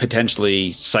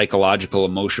potentially psychological,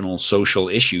 emotional, social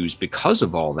issues because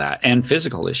of all that, and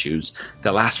physical issues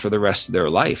that last for the rest of their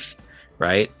life.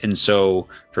 Right. And so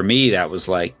for me, that was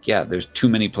like, yeah, there's too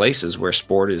many places where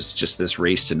sport is just this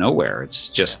race to nowhere. It's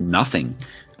just nothing.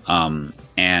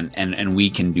 And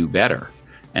we can do better.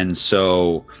 And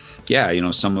so, yeah,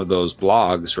 some of those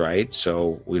blogs, right?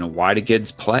 So, why do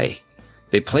kids play?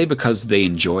 They play because they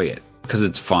enjoy it, because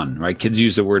it's fun, right? Kids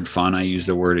use the word fun. I use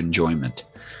the word enjoyment.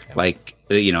 Like,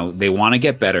 they want to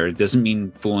get better. It doesn't mean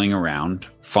fooling around.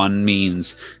 Fun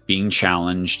means being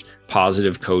challenged,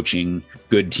 positive coaching,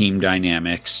 good team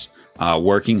dynamics,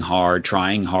 working hard,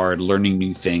 trying hard, learning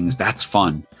new things. That's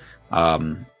fun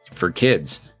for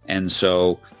kids. And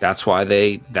so that's why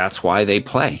they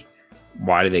play.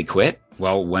 Why do they quit?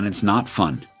 Well, when it's not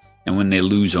fun, and when they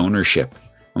lose ownership,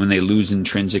 and when they lose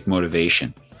intrinsic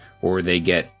motivation, or they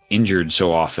get injured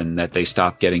so often that they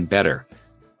stop getting better.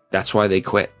 That's why they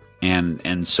quit.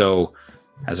 And so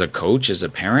as a coach, as a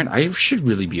parent, I should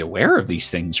really be aware of these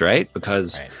things, right?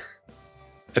 Because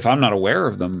if I'm not aware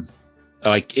of them,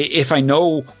 like if I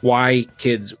know why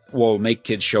kids will make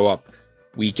kids show up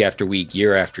week after week,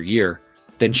 year after year,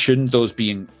 then shouldn't those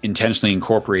be intentionally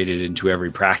incorporated into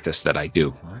every practice that I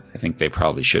do? I think they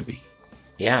probably should be.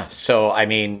 Yeah. So, I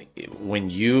mean,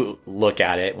 when you look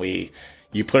at it,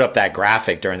 you put up that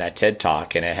graphic during that TED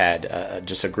Talk, and it had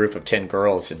just a group of 10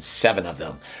 girls, and 7 of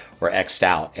them were X'd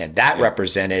out. And that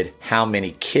represented how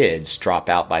many kids drop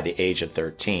out by the age of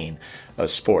 13 of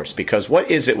sports. Because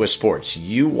what is it with sports?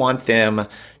 You want them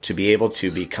to be able to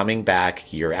be coming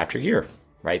back year after year,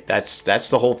 right? That's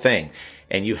the whole thing.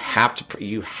 And you have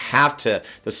to,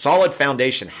 the solid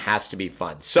foundation has to be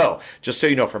fun. So just so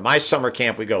you know, for my summer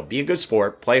camp, we go be a good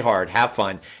sport, play hard, have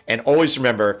fun, and always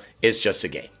remember it's just a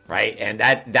game, right? And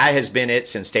that has been it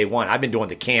since day one. I've been doing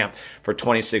the camp for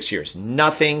 26 years.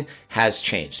 Nothing has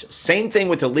changed. Same thing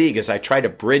with the league as I try to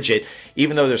bridge it,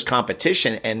 even though there's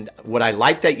competition. And what I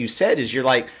like that you said is you're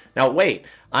like, now wait,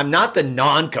 I'm not the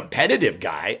non-competitive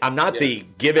guy. I'm not the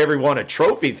give everyone a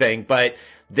trophy thing, but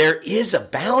there is a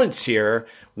balance here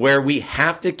where we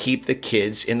have to keep the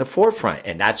kids in the forefront,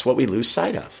 and that's what we lose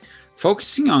sight of.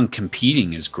 Focusing on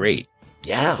competing is great.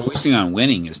 Yeah. Focusing on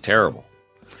winning is terrible,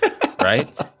 right?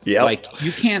 Yeah. Like,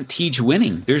 you can't teach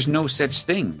winning. There's no such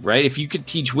thing, right? If you could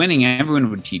teach winning,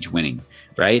 everyone would teach winning,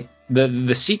 right?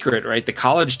 The secret, right? The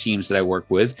college teams that I work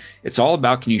with, it's all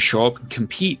about, can you show up and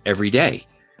compete every day?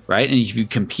 Right. And if you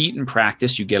compete and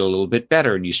practice, you get a little bit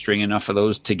better, and you string enough of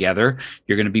those together,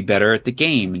 you're going to be better at the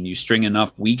game. And you string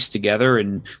enough weeks together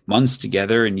and months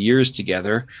together and years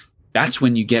together, that's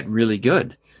when you get really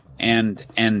good. And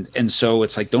so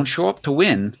it's like, don't show up to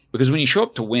win, because when you show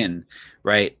up to win,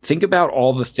 right, think about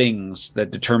all the things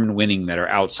that determine winning that are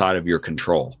outside of your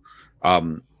control.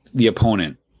 The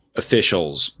opponent,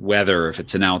 officials, weather, if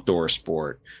it's an outdoor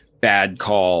sport, bad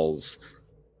calls,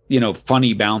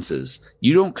 funny bounces.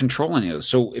 You don't control any of those.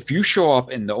 So if you show up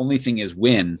and the only thing is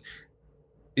win,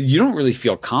 you don't really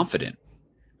feel confident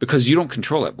because you don't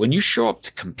control it. When you show up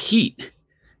to compete,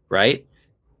 right?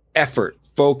 Effort,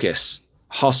 focus,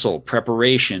 hustle,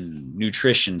 preparation,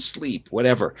 nutrition, sleep,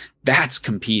 whatever, that's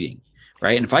competing,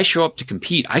 right? And if I show up to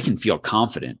compete, I can feel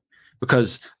confident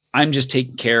because I'm just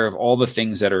taking care of all the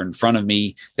things that are in front of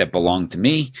me that belong to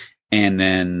me. And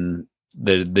then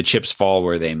the chips fall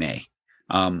where they may.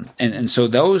 And so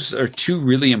those are 2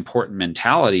 really important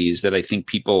mentalities that I think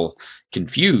people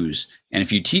confuse. And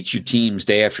if you teach your teams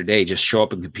day after day, just show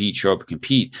up and compete,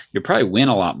 you'll probably win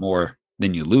a lot more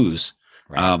than you lose.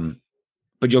 Right.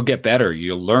 But you'll get better,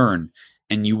 you'll learn,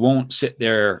 and you won't sit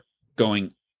there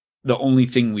going, the only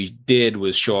thing we did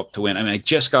was show up to win. I mean, I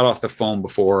just got off the phone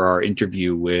before our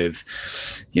interview with,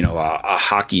 a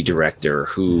hockey director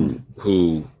who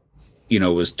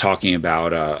was talking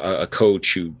about a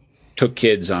coach who took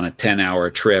kids on a 10-hour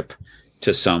trip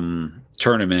to some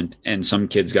tournament, and some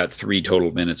kids got 3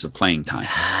 total minutes of playing time.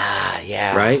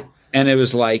 Yeah. Right. And it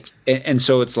was like, and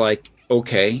so it's like,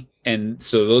 okay. And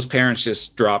so those parents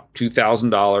just dropped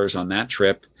 $2,000 on that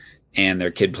trip, and their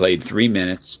kid played 3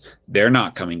 minutes. They're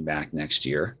not coming back next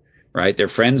year, right? Their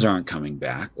friends aren't coming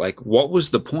back. Like, what was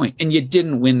the point? And you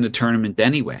didn't win the tournament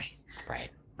anyway.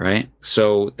 Right.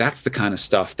 So that's the kind of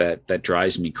stuff that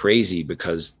drives me crazy,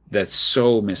 because that's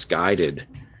so misguided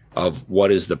of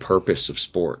what is the purpose of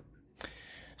sport.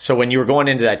 So when you were going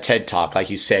into that TED Talk,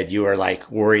 like you said, you were like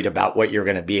worried about what you're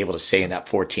going to be able to say in that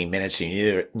 14 minutes. And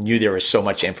you knew there was so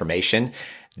much information.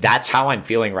 That's how I'm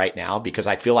feeling right now, because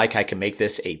I feel like I can make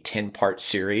this a 10-part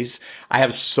series. I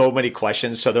have so many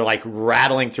questions, so they're like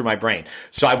rattling through my brain.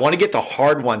 So I want to get the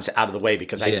hard ones out of the way,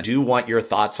 because I do want your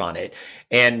thoughts on it.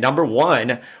 And number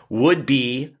 1 would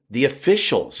be the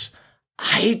officials.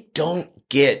 I don't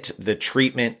get the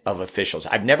treatment of officials.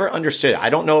 I've never understood it. I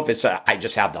don't know if it's I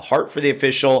just have the heart for the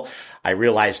official. I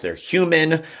realize they're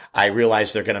human. I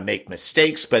realize they're going to make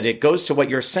mistakes, but it goes to what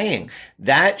you're saying.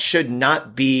 That should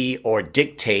not be or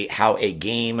dictate how a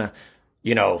game,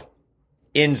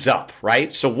 ends up,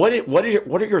 right? So what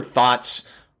are your thoughts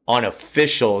on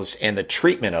officials and the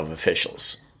treatment of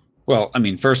officials? Well, I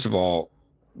mean, first of all,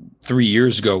 3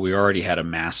 years ago, we already had a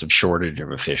massive shortage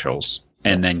of officials.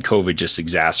 And then COVID just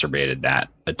exacerbated that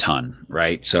a ton,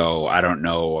 right? So I don't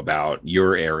know about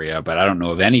your area, but I don't know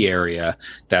of any area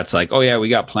that's like, oh yeah, we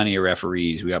got plenty of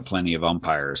referees, we got plenty of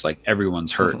umpires, like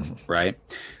everyone's hurting, right?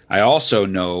 I also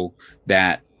know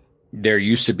that there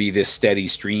used to be this steady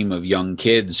stream of young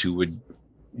kids who would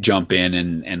jump in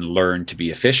and learn to be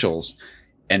officials.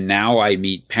 And now I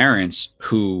meet parents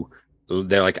who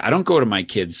they're like, I don't go to my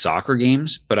kids' soccer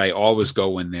games, but I always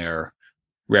go when they're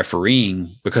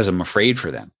refereeing because I'm afraid for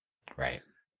them.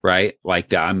 Right. Like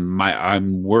that.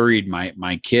 I'm worried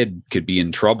my kid could be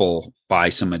in trouble by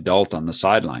some adult on the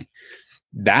sideline.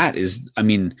 That is, I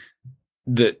mean,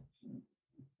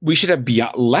 we should have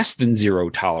beyond less than zero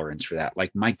tolerance for that.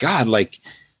 Like, my God, like,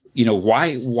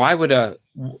 why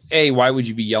would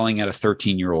you be yelling at a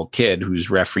 13-year-old kid who's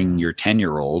refereeing your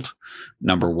 10-year-old?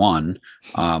 Number one,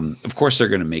 of course they're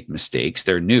going to make mistakes.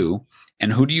 They're new.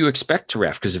 And who do you expect to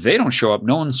ref? Because if they don't show up,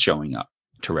 no one's showing up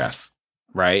to ref.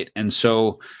 Right. And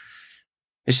so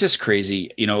it's just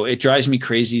crazy. It drives me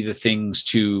crazy, the things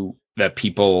too that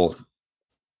people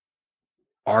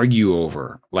argue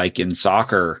over, like in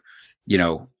soccer,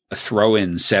 a throw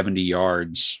in 70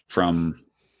 yards from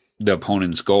the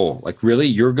opponent's goal. Like, really,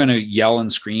 you're going to yell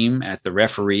and scream at the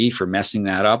referee for messing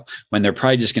that up when they're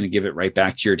probably just going to give it right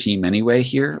back to your team anyway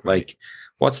here? Like,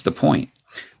 what's the point?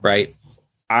 Right.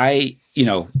 I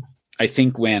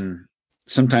think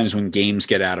sometimes when games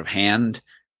get out of hand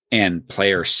and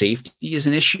player safety is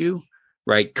an issue,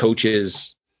 right?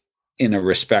 Coaches in a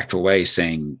respectful way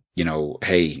saying,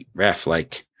 hey, ref,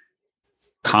 like,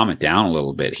 calm it down a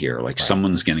little bit here. Like,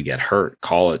 someone's going to get hurt,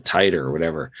 call it tighter or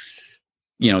whatever.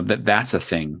 That's a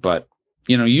thing. But,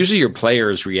 usually your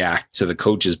players react to the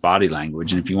coach's body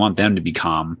language. And if you want them to be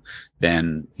calm,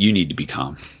 then you need to be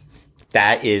calm.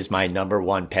 That is my number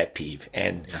one pet peeve.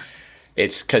 And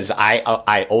it's because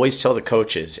I always tell the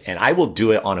coaches, and I will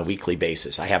do it on a weekly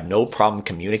basis. I have no problem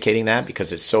communicating that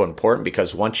because it's so important,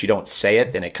 because once you don't say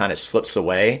it, then it kind of slips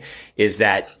away, is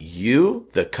that you,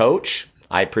 the coach,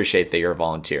 I appreciate that you're a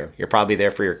volunteer. You're probably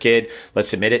there for your kid.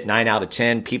 Let's admit it, 9 out of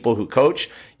 10 people who coach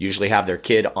usually have their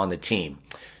kid on the team.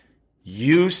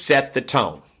 You set the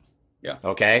tone. Yeah.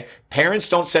 Okay. Parents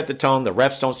don't set the tone. The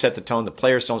refs don't set the tone. The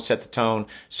players don't set the tone.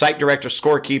 Site director,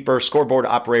 scorekeeper, scoreboard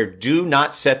operator do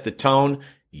not set the tone.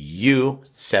 You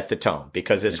set the tone,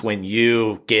 because it's when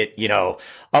you get,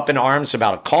 up in arms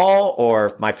about a call,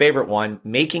 or my favorite one,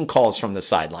 making calls from the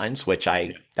sidelines, which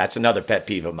that's another pet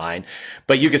peeve of mine.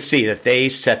 But you can see that they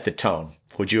set the tone.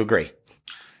 Would you agree?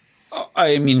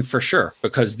 I mean, for sure,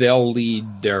 because they'll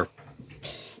lead the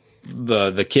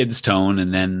kids' tone,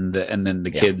 and then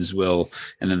the kids will,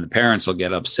 and then the parents will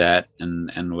get upset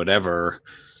and whatever.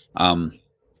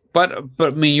 But I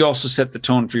mean, you also set the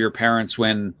tone for your parents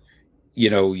when,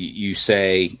 you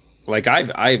say, like,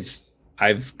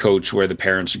 I've coached where the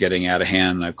parents are getting out of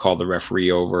hand, and I've called the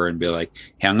referee over and be like,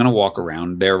 hey, I'm going to walk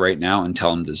around there right now and tell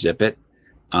them to zip it.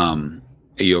 Are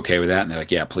you okay with that? And they're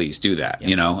like, yeah, please do that.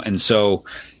 And so,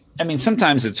 I mean,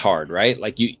 sometimes it's hard, right?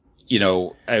 Like,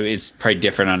 it's probably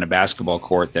different on a basketball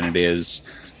court than it is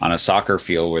on a soccer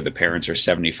field where the parents are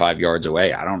 75 yards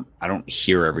away. I don't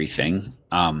hear everything.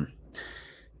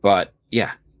 But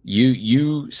yeah,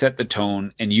 you set the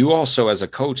tone, and you also, as a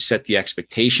coach, set the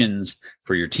expectations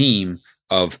for your team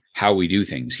of how we do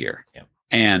things here. Yeah.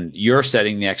 And you're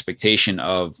setting the expectation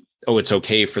of, it's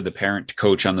okay for the parent to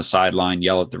coach on the sideline,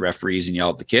 yell at the referees and yell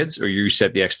at the kids, or you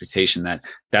set the expectation that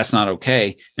that's not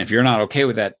okay. And if you're not okay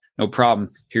with that, no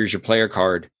problem. Here's your player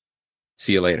card.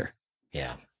 See you later.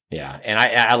 Yeah. Yeah. And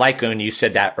I like when you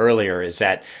said that earlier, is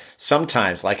that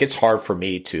sometimes, like, it's hard for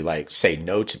me to, like, say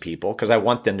no to people, because I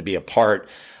want them to be a part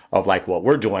of, like, what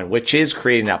we're doing, which is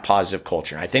creating that positive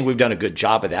culture. And I think we've done a good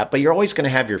job of that, but you're always going to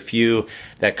have your few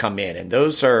that come in. And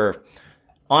those are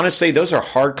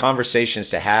hard conversations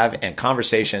to have, and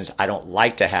conversations I don't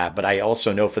like to have, but I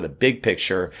also know for the big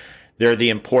picture, they're the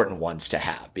important ones to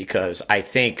have, because I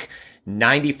think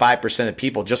 95% of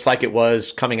people, just like it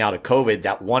was coming out of COVID,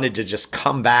 that wanted to just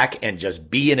come back and just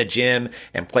be in a gym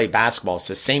and play basketball. It's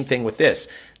the same thing with this.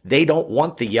 They don't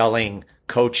want the yelling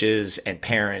coaches and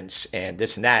parents and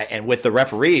this and that. And with the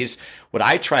referees, what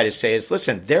I try to say is,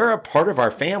 listen, they're a part of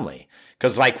our family.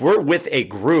 Because, like, we're with a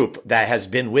group that has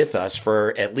been with us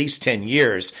for at least 10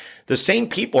 years. The same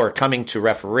people are coming to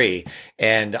referee.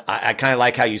 And I kind of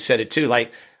like how you said it too.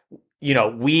 Like,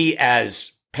 we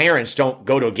as parents don't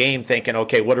go to a game thinking,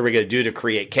 okay, what are we going to do to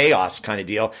create chaos kind of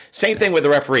deal. Same thing with the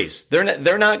referees.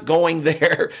 They're not going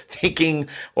there thinking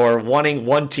or wanting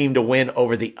one team to win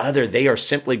over the other. They are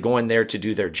simply going there to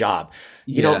do their job.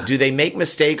 Do they make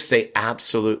mistakes? They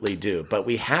absolutely do. But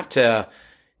we have to,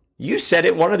 you said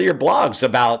it in one of your blogs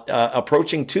about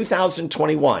approaching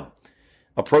 2021.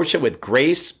 Approach it with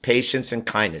grace, patience, and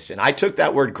kindness. And I took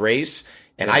that word grace,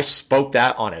 and I spoke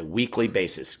that on a weekly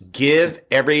basis. Give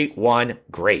everyone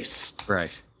grace. Right.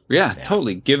 Yeah,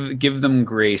 totally. Give them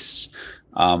grace.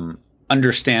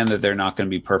 Understand that they're not going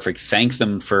to be perfect. Thank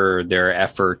them for their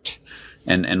effort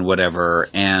and whatever.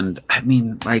 And I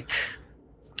mean, like,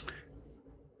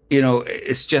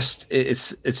 it's just,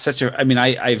 it's such a, I mean,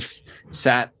 I've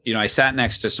sat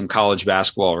next to some college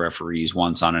basketball referees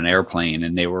once on an airplane,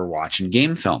 and they were watching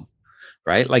game film.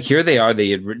 Right? Like, here they are,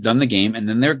 they had done the game, and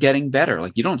then they're getting better.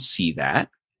 Like, you don't see that,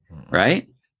 right?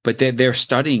 but they're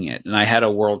studying it. And I had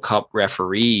a World Cup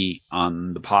referee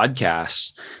on the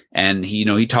podcast, and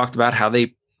he talked about how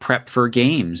they prep for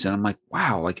games. And I'm like,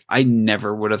 wow, like I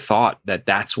never would have thought that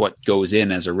that's what goes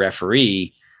in as a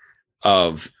referee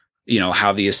of,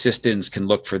 how the assistants can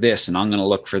look for this, and I'm going to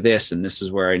look for this, and this is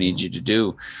where I need you to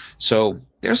do. So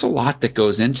there's a lot that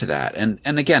goes into that. And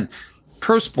again,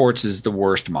 pro sports is the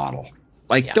worst model.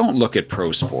 Like, don't look at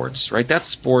pro sports, right? That's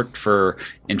sport for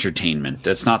entertainment.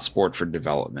 That's not sport for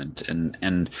development.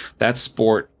 And that's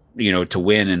sport, to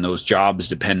win, and those jobs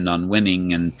depend on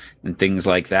winning and things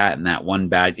like that. And that one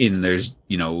there's,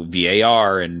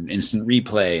 VAR and instant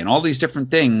replay and all these different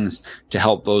things to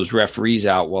help those referees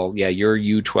out. Well, yeah, your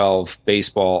U12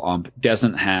 baseball ump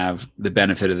doesn't have the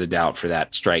benefit of the doubt for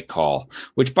that strike call,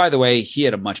 which, by the way, he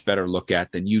had a much better look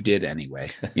at than you did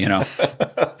anyway,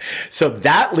 So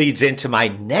that leads into my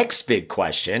next big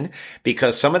question,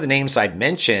 because some of the names I've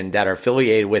mentioned that are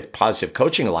affiliated with Positive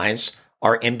Coaching Alliance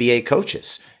are NBA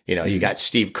coaches. You got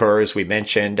Steve Kerr, as we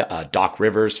mentioned, Doc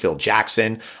Rivers, Phil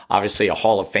Jackson, obviously a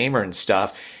Hall of Famer and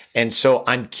stuff. And so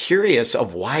I'm curious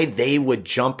of why they would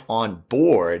jump on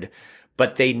board,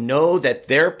 but they know that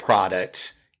their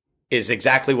product is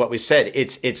exactly what we said.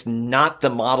 It's not the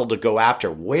model to go after.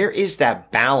 Where is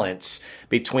that balance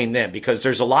between them? Because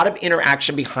there's a lot of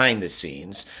interaction behind the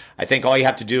scenes. I think all you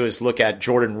have to do is look at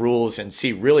Jordan Rules and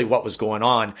see really what was going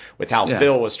on with how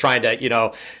Phil was trying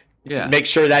to, make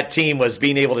sure that team was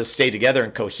being able to stay together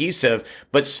and cohesive.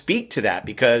 But speak to that,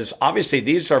 because obviously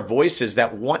these are voices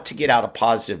that want to get out a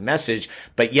positive message,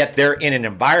 but yet they're in an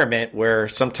environment where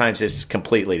sometimes it's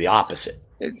completely the opposite.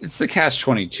 It's the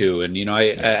catch-22. And,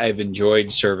 I've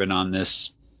enjoyed serving on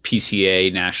this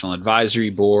PCA National Advisory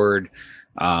Board.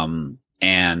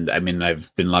 And I mean,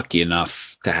 I've been lucky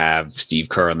enough to have Steve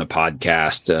Kerr on the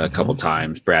podcast a couple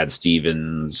times, Brad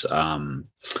Stevens, some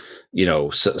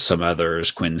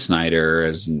others, Quinn Snyder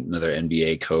as another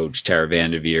NBA coach, Tara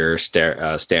Vanderveer,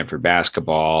 Stanford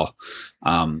basketball,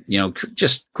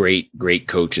 just great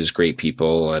coaches, great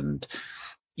people. And,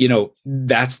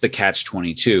 that's the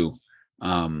catch-22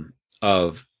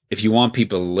 of, if you want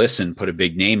people to listen, put a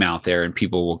big name out there and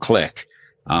people will click.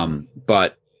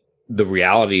 But the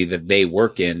reality that they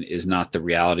work in is not the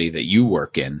reality that you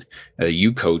work in,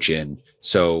 you coach in.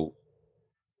 So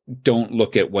don't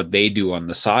look at what they do on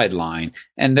the sideline.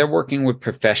 And they're working with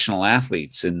professional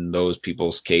athletes, in those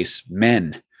people's case,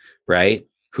 men, right?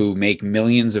 Who make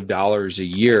millions of dollars a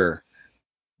year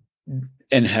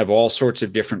and have all sorts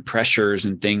of different pressures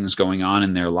and things going on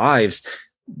in their lives.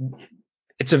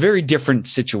 It's a very different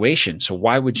situation. So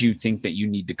why would you think that you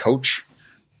need to coach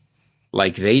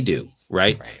like they do?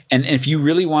 Right. And if you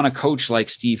really want to coach like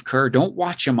Steve Kerr, don't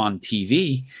watch him on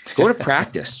TV, go to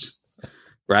practice,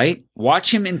 right?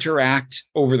 Watch him interact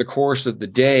over the course of the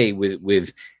day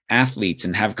with athletes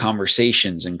and have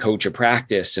conversations and coach a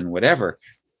practice and whatever.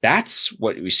 That's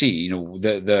what we see.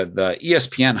 The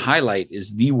ESPN highlight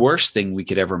is the worst thing we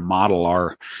could ever model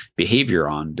our behavior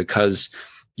on, because,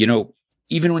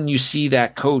 even when you see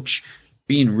that coach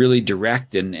being really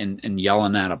direct and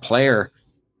yelling at a player,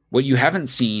 what you haven't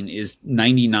seen is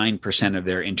 99% of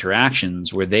their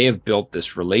interactions where they have built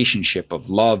this relationship of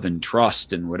love and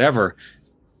trust and whatever,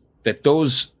 that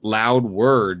those loud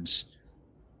words,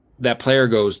 that player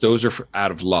goes, those are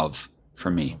out of love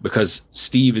for me, because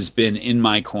Steve has been in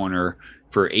my corner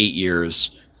for 8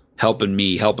 years, helping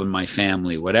me, helping my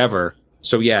family, whatever.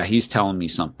 So yeah, he's telling me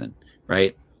something,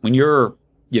 right? When you're,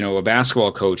 a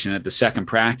basketball coach and at the second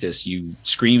practice, you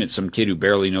scream at some kid who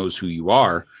barely knows who you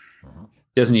are,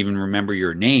 doesn't even remember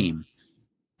your name.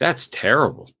 That's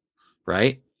terrible,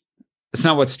 right? That's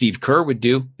not what Steve Kerr would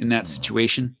do in that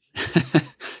situation.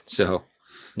 So,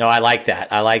 no, I like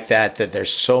that. I like that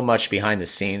there's so much behind the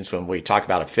scenes when we talk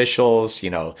about officials,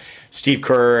 Steve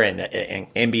Kerr and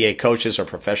NBA coaches or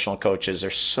professional coaches.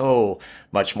 There's so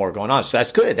much more going on. So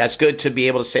that's good. That's good to be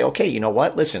able to say, okay, you know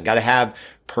what? Listen, got to have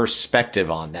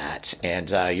perspective on that. And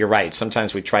you're right.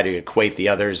 Sometimes we try to equate the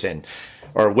others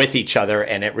or with each other,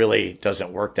 and it really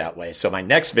doesn't work that way. So my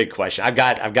next big question,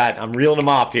 I'm reeling them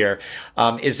off here,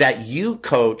 is that you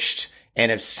coached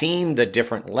and have seen the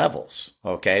different levels.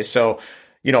 Okay. So,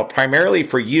 primarily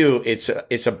for you,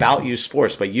 it's about youth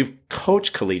sports, but you've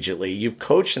coached collegiately, you've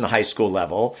coached in the high school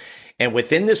level. And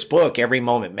within this book, Every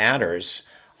Moment Matters,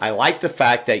 I like the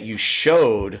fact that you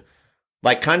showed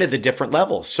like kind of the different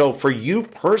levels. So for you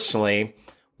personally,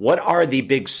 what are the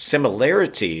big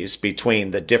similarities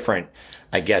between the different,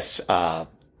 I guess,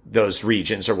 those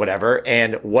regions or whatever,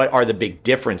 and what are the big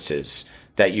differences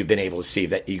that you've been able to see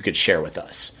that you could share with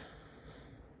us?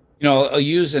 I'll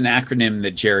use an acronym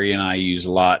that Jerry and I use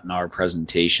a lot in our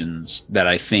presentations that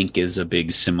I think is a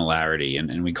big similarity,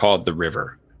 and we call it the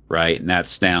RIVER, right? And that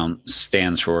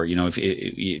stands for,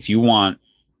 if you want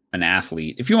an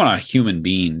athlete, if you want a human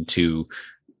being to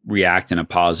react in a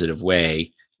positive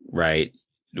way, right?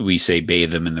 We say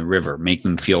bathe them in the river, make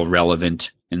them feel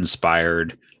relevant,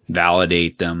 inspired,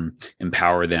 validate them,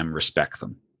 empower them, respect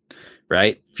them,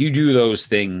 right? If you do those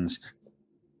things,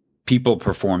 people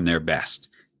perform their best.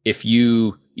 If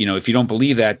you don't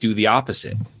believe that, do the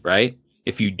opposite, right?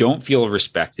 If you don't feel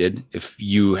respected, if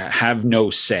you have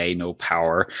no say, no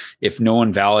power, if no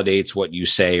one validates what you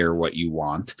say or what you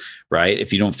want, right?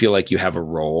 If you don't feel like you have a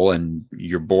role and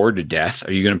you're bored to death,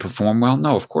 are you going to perform well?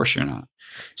 No, of course you're not.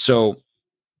 So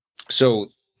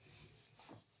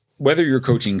whether you're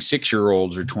coaching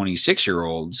 6-year-olds or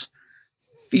 26-year-olds,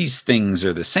 these things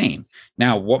are the same.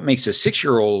 Now, what makes a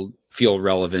 6-year-old feel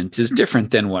relevant is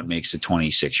different than what makes a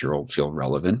 26-year-old feel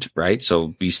relevant, right? So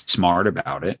be smart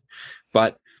about it.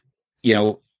 But,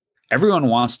 everyone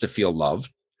wants to feel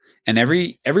loved, and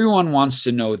everyone wants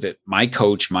to know that my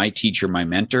coach, my teacher, my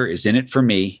mentor is in it for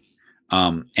me,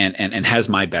 and has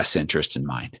my best interest in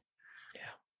mind. Yeah.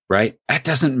 Right? That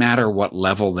doesn't matter what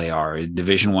level they are, a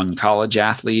Division I college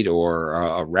athlete or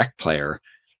a rec player.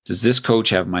 Does this coach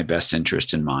have my best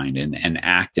interest in mind and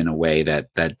act in a way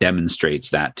that demonstrates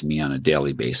that to me on a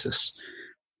daily basis?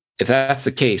 If that's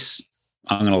the case,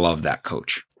 I'm going to love that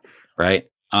coach, right?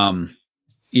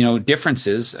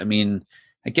 Differences. I mean,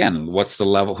 again, what's the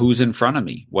level? Who's in front of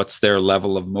me? What's their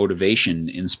level of motivation,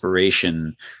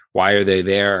 inspiration? Why are they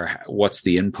there? What's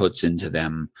the inputs into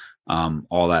them?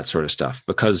 All that sort of stuff.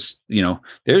 Because,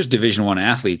 there's Division I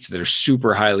athletes that are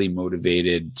super highly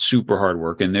motivated, super hard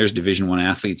work, and there's Division I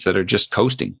athletes that are just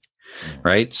coasting,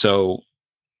 right? So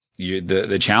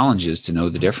the challenge is to know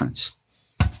the difference.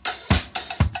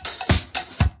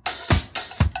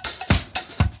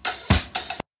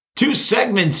 Two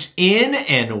segments in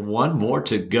and one more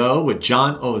to go with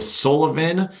John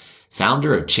O'Sullivan,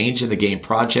 founder of Change in the Game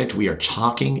Project. We are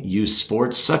talking youth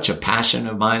sports, such a passion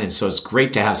of mine. And so it's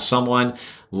great to have someone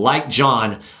like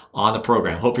John on the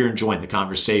program. Hope you're enjoying the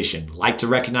conversation. Like to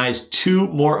recognize two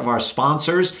more of our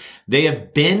sponsors. They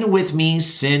have been with me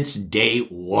since day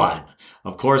one.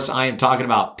 Of course, I am talking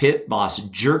about Pit Boss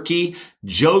Jerky.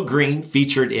 Joe Green,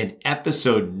 featured in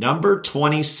episode number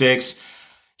 26.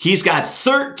 He's got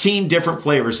 13 different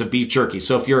flavors of beef jerky.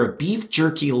 So if you're a beef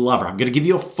jerky lover, I'm going to give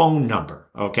you a phone number,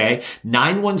 okay?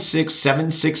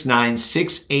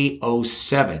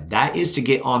 916-769-6807. That is to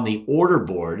get on the order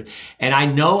board. And I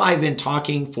know I've been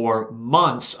talking for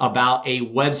months about a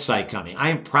website coming.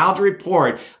 I am proud to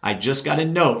report I just got a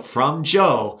note from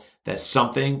Joe that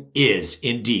something is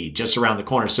indeed just around the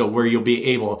corner. So where you'll be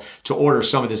able to order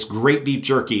some of this great beef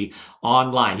jerky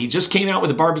online. He just came out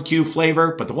with a barbecue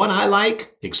flavor, but the one I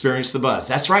like, Experience the Buzz.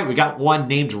 That's right. We got one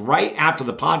named right after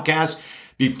the podcast.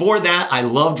 Before that, I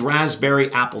loved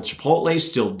raspberry apple chipotle,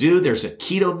 still do. There's a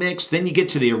keto mix. Then you get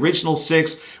to the original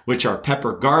 6, which are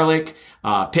pepper garlic,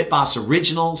 Pit Boss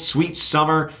Original, Sweet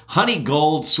Summer, Honey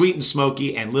Gold, Sweet and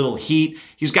Smoky, and Little Heat.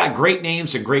 He's got great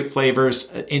names and great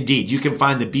flavors. Indeed, you can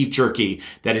find the beef jerky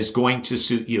that is going to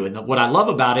suit you. And what I love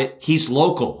about it, he's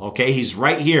local, okay? He's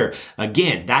right here.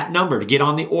 Again, that number to get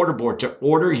on the order board to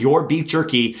order your beef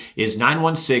jerky is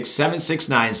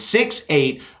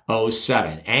 916-769-6807.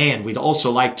 And we'd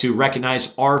also like to recognize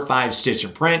R5 Stitch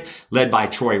and Print, led by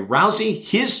Troy Rousey.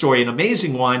 His story, an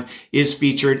amazing one, is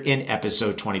featured in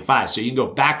episode 25. So you can go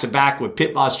back to back with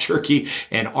Pit Boss Jerky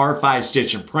and R5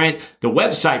 Stitch and Print. The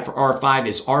website for R5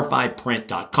 is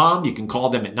r5print.com. You can call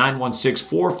them at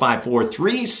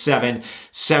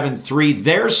 916-454-3773.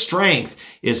 Their strength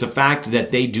is the fact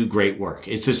that they do great work.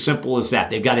 It's as simple as that.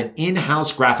 They've got an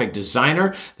in-house graphic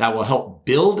designer that will help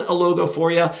build a logo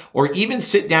for you, or even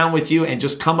sit down with you and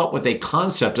just come up with a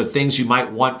concept of things you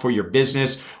might want for your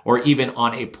business or even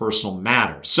on a personal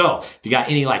matter. So if you got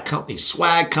any company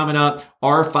swag coming up,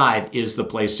 R5 is the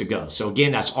place to go. So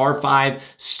again, that's R5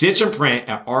 Stitch and Print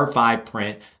at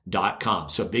r5print.com.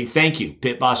 So big thank you,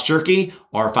 Pit Boss Jerky,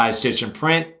 R5 Stitch and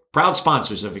Print, proud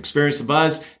sponsors of Experience the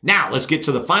Buzz. Now let's get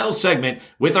to the final segment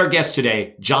with our guest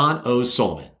today, John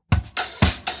O'Sullivan.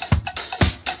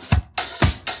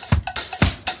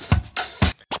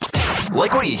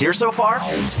 Like what you hear so far?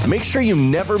 Make sure you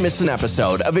never miss an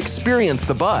episode of Experience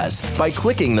the Buzz by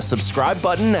clicking the subscribe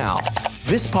button now.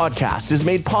 This podcast is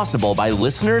made possible by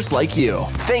listeners like you.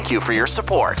 Thank you for your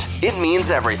support. It means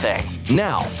everything.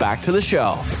 Now, back to the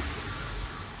show.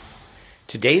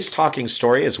 Today's talking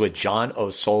story is with John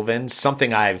O'Sullivan,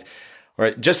 something I've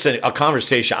Right, just a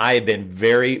conversation I have been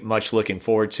very much looking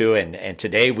forward to, and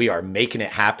today we are making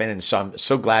it happen. And so I'm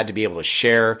so glad to be able to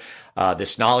share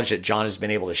this knowledge that John has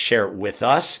been able to share with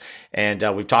us. And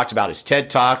we've talked about his TED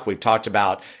Talk. We've talked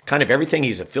about kind of everything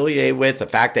he's affiliated with, the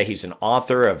fact that he's an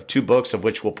author of 2 books, of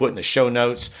which we'll put in the show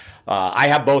notes. I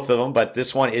have both of them, but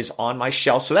this one is on my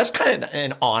shelf. So that's kind of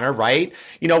an honor, right?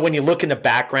 You know, when you look in the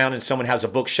background and someone has a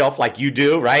bookshelf like you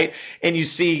do, right? And you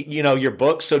see, you know, your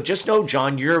book. So just know,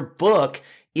 John, your book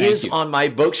is on my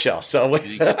bookshelf. So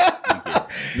Thank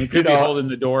you. You could be holding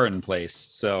the door in place.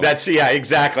 So that's, yeah,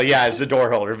 exactly. Yeah, as the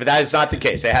door holder, but that is not the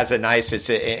case. It has a nice, it's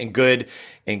in good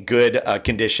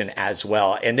condition as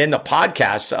well. And then the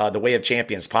podcast, the Way of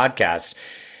Champions podcast.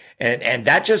 And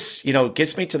that just, you know,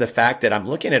 gets me to the fact that I'm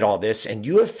looking at all this, and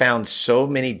you have found so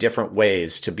many different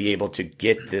ways to be able to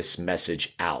get this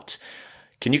message out.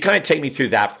 Can you kind of take me through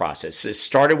that process? It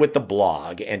started with the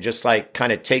blog, and just like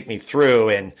kind of take me through,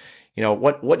 and you know,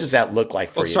 what does that look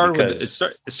like for you? It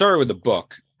started with the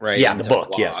book, right? Yeah, the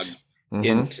book, yes. Mm-hmm.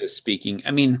 Into speaking.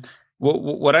 I mean,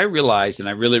 what I realized, and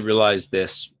I really realized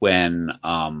this when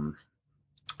I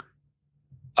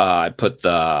put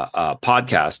the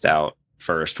podcast out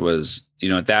first, was, you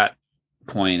know, at that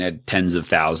point I had tens of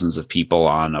thousands of people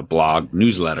on a blog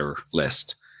newsletter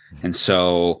list. And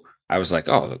so I was like,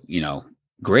 oh, you know,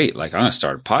 great. Like, I'm going to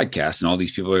start a podcast and all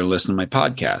these people are listening to my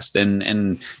podcast.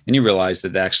 And you realize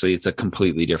that actually it's a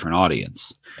completely different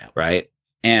audience, right?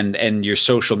 And your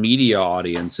social media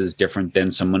audience is different than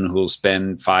someone who will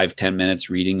spend 5-10 minutes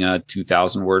reading a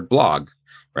 2,000 word blog,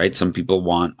 right? Some people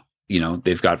want, you know,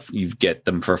 you get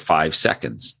them for 5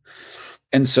 seconds.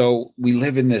 And so we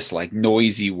live in this like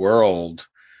noisy world.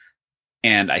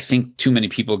 And I think too many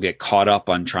people get caught up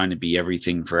on trying to be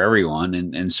everything for everyone.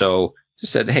 And so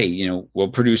just said, hey, you know, we'll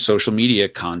produce social media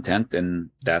content, and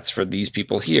that's for these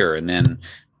people here. And then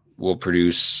we'll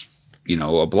produce, you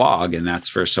know, a blog, and that's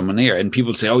for someone here. And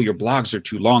people say, oh, your blogs are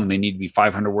too long. They need to be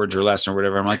 500 words or less or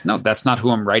whatever. I'm like, no, that's not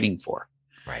who I'm writing for.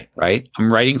 Right.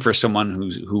 I'm writing for someone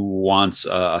who wants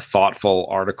a thoughtful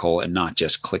article and not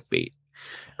just clickbait.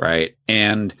 Right.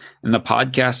 And the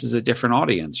podcast is a different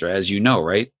audience, right? As you know,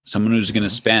 right? Someone who's going to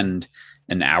spend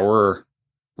an hour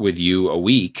with you a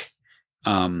week,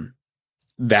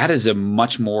 that is a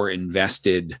much more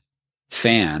invested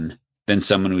fan than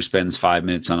someone who spends 5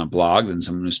 minutes on a blog, than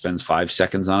someone who spends 5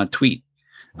 seconds on a tweet.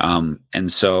 And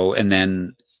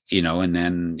then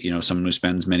someone who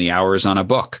spends many hours on a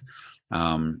book.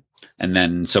 And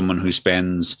then someone who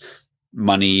spends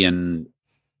money and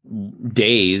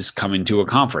days coming to a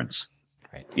conference,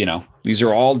 right? You know, these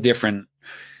are all different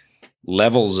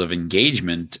levels of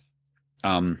engagement.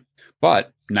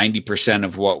 But 90%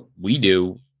 of what we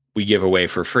do, we give away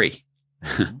for free,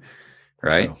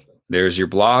 right? So, there's your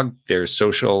blog, there's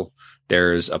social,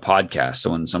 there's a podcast.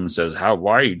 So when someone says,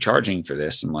 why are you charging for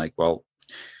this? I'm like, well,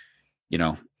 you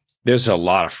know, there's a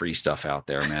lot of free stuff out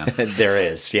there, man. There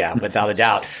is. Yeah, without a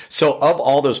doubt. So of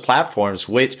all those platforms,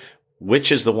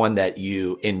 which is the one that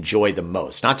you enjoy the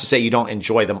most? Not to say you don't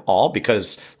enjoy them all,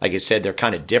 because like I said, they're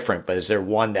kind of different, but is there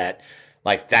one that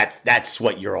like that's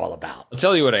what you're all about? I'll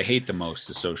tell you what I hate the most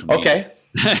is social media. Okay.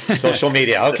 Social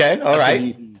media. Okay. All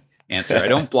right. Answer. I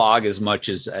don't blog as much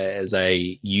as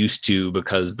I used to,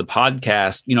 because the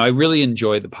podcast, you know, I really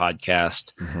enjoy the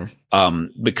podcast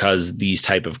because these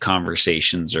type of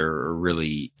conversations are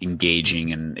really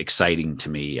engaging and exciting to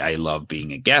me. I love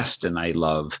being a guest, and I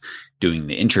love doing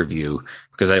the interview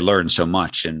because I learn so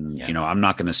much. And, you know, I'm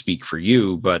not going to speak for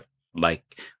you, but like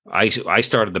I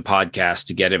started the podcast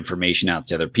to get information out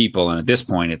to other people. And at this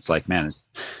point, it's like, man, it's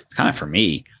kind of for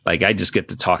me. Like, I just get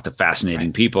to talk to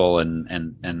fascinating people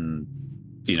and,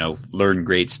 you know, learn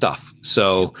great stuff.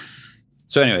 So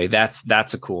anyway, that's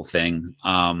a cool thing.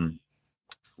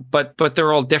 But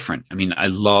they're all different. I mean, I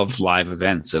love live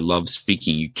events. I love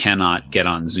speaking. You cannot get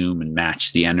on Zoom and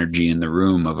match the energy in the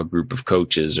room of a group of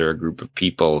coaches or a group of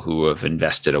people who have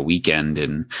invested a weekend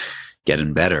in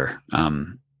getting better.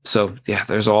 So yeah,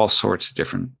 there's all sorts of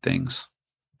different things.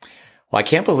 Well, I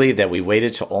can't believe that we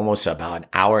waited to almost about an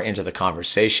hour into the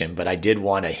conversation, but I did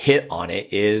want to hit on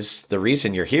it. Is the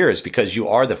reason you're here is because you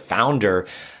are the founder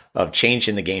of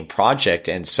Changing the Game Project.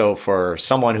 And so for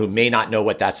someone who may not know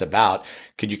what that's about,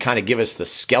 could you kind of give us the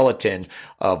skeleton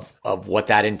of what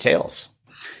that entails?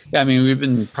 Yeah, I mean, we've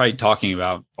been probably talking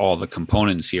about all the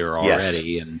components here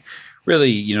already. Yes. And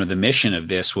really, you know, the mission of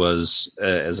this was,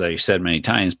 as I said many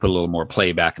times, put a little more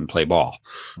play back and play ball,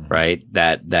 right?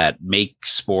 That make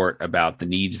sport about the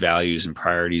needs, values, and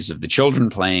priorities of the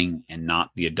children playing, and not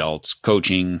the adults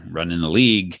coaching, running the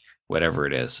league, whatever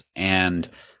it is. And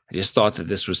I just thought that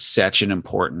this was such an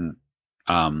important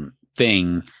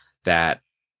thing that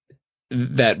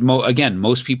again,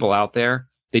 most people out there,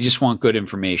 they just want good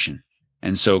information.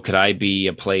 And so could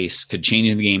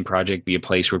Changing the Game Project be a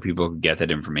place where people can get that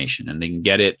information? And they can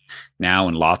get it now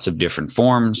in lots of different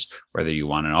forms, whether you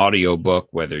want an audio book,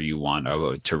 whether you want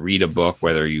to read a book,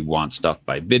 whether you want stuff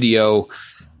by video,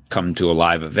 come to a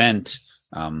live event,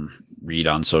 read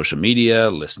on social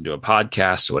media, listen to a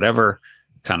podcast, whatever.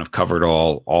 Kind of covered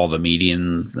all the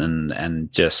medians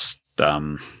and just,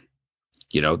 that's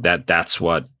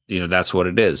what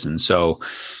it is. And so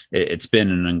it's been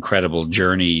an incredible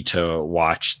journey to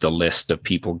watch the list of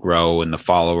people grow and the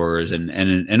followers.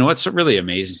 And what's really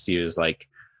amazing, Steve, is like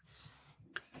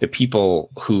the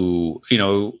people who,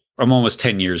 I'm almost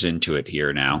 10 years into it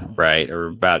here now, right? Or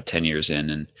about 10 years in.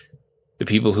 And the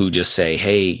people who just say,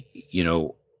 hey,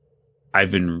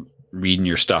 I've been reading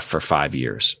your stuff for 5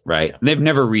 years, right? Yeah. They've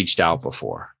never reached out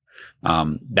before.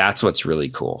 That's what's really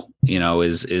cool,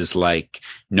 is like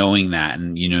knowing that,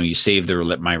 and, you saved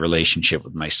my relationship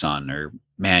with my son, or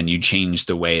man, you changed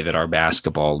the way that our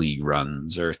basketball league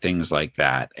runs, or things like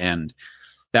that. And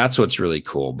that's what's really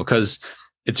cool, because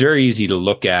it's very easy to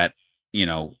look at,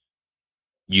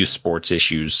 youth sports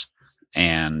issues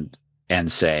and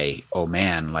say, oh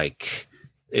man, like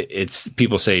it's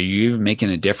people say, are you even making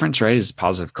a difference, right? Is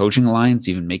Positive Coaching Alliance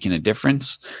even making a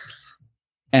difference?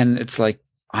 And it's like,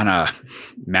 on a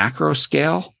macro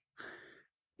scale,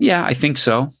 yeah, I think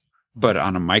so. But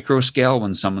on a micro scale,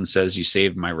 when someone says you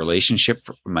saved my relationship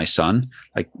with my son,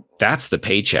 like that's the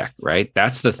paycheck, right?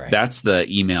 That's the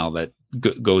email that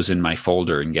goes in my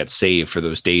folder and gets saved for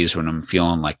those days when I'm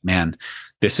feeling like, man,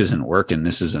 this isn't working.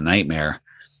 This is a nightmare.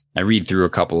 I read through a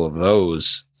couple of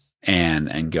those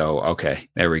and go, okay,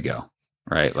 there we go.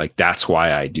 Right. Like that's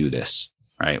why I do this,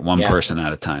 right? One person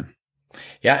at a time.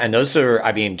 Yeah. And those are,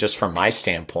 just from my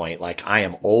standpoint, like I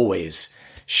am always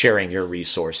sharing your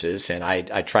resources, and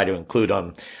I try to include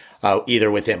them either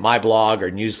within my blog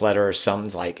or newsletter or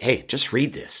something like, hey, just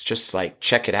read this, just like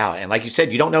check it out. And like you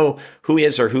said, you don't know who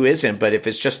is or who isn't, but if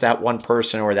it's just that one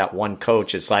person or that one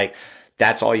coach, it's like,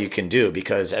 that's all you can do,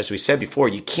 because as we said before,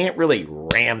 you can't really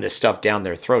ram this stuff down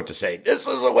their throat to say, this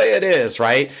is the way it is,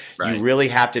 right? You really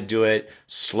have to do it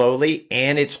slowly,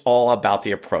 and it's all about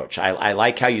the approach. I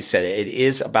like how you said it. It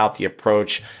is about the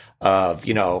approach of,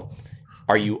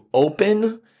 are you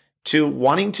open to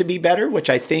wanting to be better? Which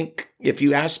I think if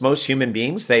you ask most human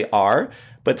beings, they are.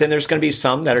 But then there's going to be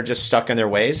some that are just stuck in their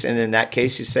ways. And in that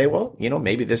case, you say, well,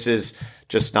 maybe this is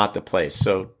just not the place.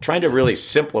 So trying to really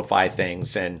simplify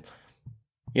things and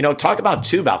talk about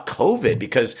COVID,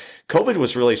 because COVID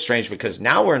was really strange, because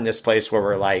now we're in this place where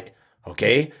we're like,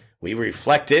 okay, we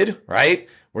reflected, right?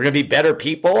 We're going to be better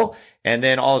people. And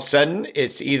then all of a sudden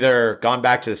it's either gone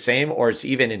back to the same, or it's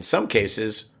even in some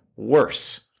cases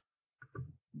worse.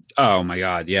 Oh my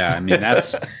God. Yeah.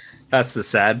 That's the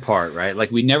sad part, right?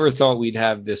 Like we never thought we'd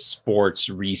have this sports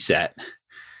reset,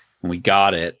 and we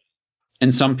got it.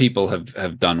 And some people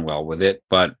have done well with it,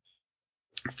 but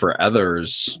for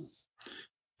others,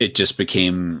 it just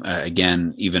became,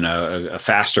 again, even a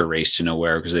faster race to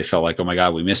nowhere, because they felt like, oh my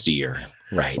God, we missed a year.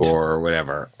 Right. Or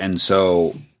whatever. And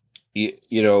so,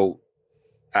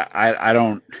 I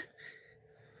don't,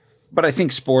 but I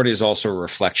think sport is also a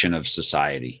reflection of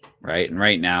society, right? And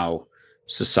right now,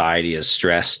 society is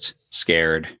stressed,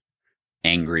 scared,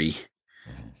 angry,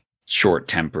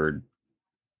 short-tempered,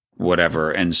 whatever.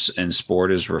 And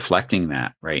sport is reflecting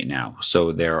that right now.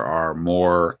 So there are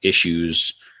more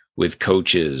issues with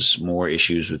coaches, more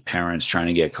issues with parents trying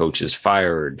to get coaches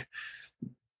fired,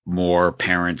 more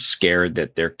parents scared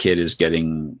that their kid is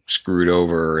getting screwed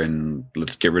over and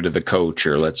let's get rid of the coach,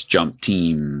 or let's jump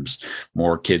teams,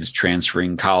 more kids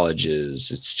transferring colleges.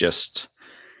 It's just,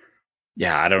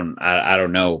 I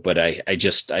don't know, but I've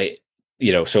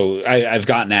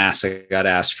gotten asked, I got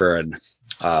asked for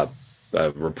a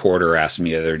reporter asked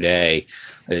me the other day,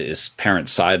 is parent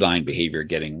sideline behavior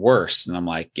getting worse? And I'm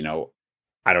like,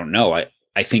 I don't know.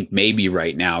 I think maybe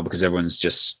right now, because everyone's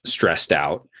just stressed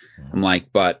out. I'm like,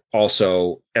 but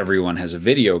also everyone has a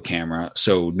video camera,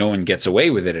 so no one gets away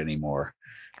with it anymore.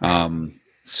 There's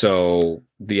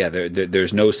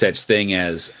no such thing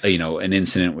as, an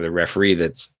incident with a referee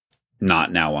that's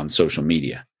not now on social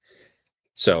media.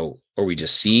 So are we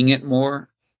just seeing it more?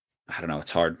 I don't know.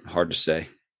 It's hard to say.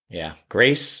 Yeah.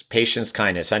 Grace, patience,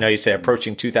 kindness. I know you say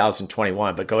approaching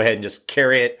 2021, but go ahead and just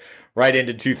carry it right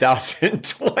into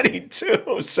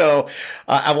 2022. So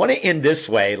I want to end this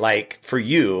way, like for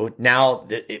you now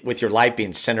with your life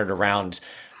being centered around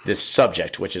this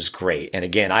subject, which is great. And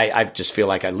again, I just feel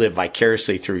like I live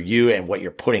vicariously through you and what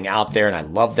you're putting out there. And I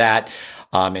love that.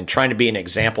 And trying to be an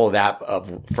example of that,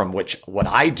 from what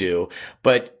I do.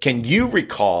 But can you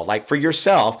recall, like for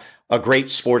yourself, a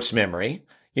great sports memory,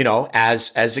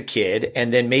 as a kid?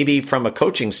 And then maybe from a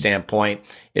coaching standpoint,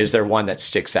 is there one that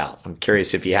sticks out? I'm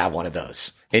curious if you have one of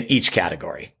those in each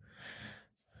category.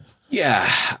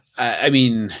 Yeah. I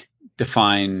mean,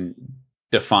 define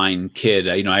kid.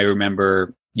 I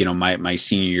remember, my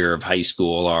senior year of high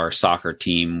school, our soccer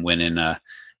team winning a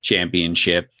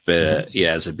championship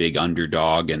as a big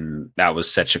underdog. And that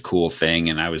was such a cool thing.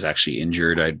 And I was actually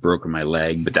injured. I'd broken my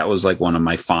leg, but that was like one of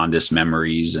my fondest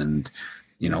memories. And,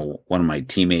 one of my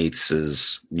teammates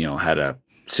had a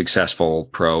successful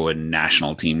pro and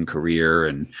national team career.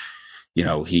 And,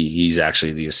 he's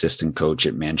actually the assistant coach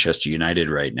at Manchester United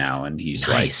right now. And he's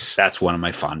nice. Like, that's one of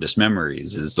my fondest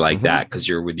memories is like that. 'Cause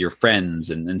you're with your friends.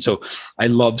 And so I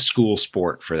love school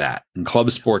sport for that. And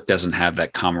club sport doesn't have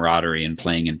that camaraderie and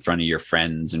playing in front of your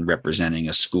friends and representing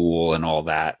a school and all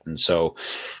that. And so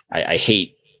I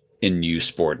hate in youth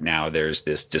sport now, there's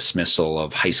this dismissal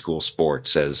of high school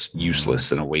sports as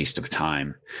useless and a waste of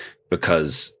time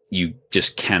because you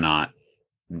just cannot,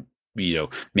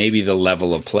 maybe the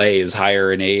level of play is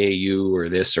higher in AAU or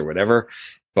this or whatever,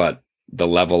 but the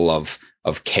level of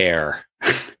care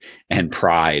and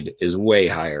pride is way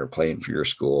higher playing for your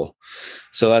school.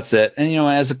 So that's it. And,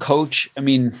 as a coach, I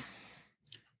mean,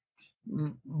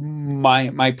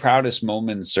 my proudest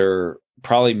moments are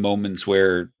probably moments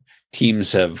where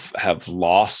teams have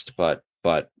lost, but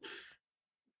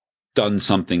done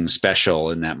something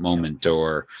special in that moment,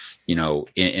 or,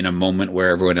 in a moment where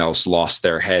everyone else lost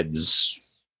their heads,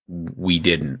 we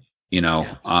didn't, that's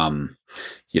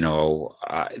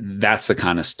the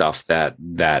kind of stuff that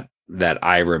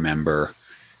I remember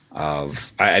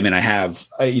of. I mean, I have,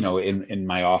 in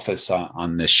my office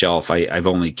on this shelf, I've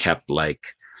only kept like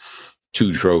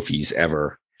 2 trophies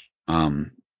ever.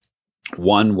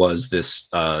 One was this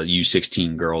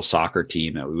U16 girls soccer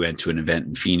team that we went to an event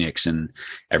in Phoenix, and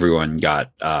everyone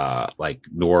got like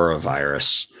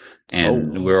norovirus,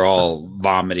 and we were all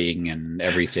vomiting and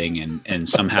everything. And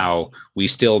somehow we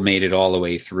still made it all the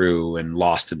way through and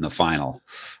lost in the final.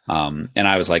 And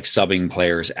I was like subbing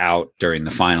players out during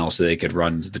the final so they could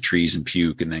run to the trees and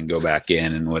puke and then go back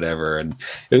in and whatever. And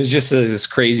it was just this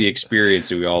crazy experience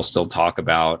that we all still talk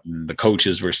about. And the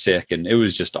coaches were sick and it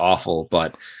was just awful.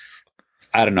 But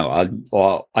I don't know.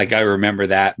 I remember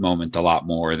that moment a lot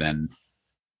more than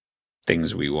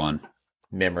things we won.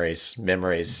 Memories.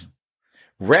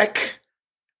 Rec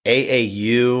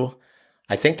AAU.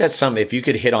 I think that's something, if you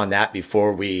could hit on that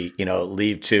before we,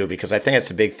 leave too, because I think it's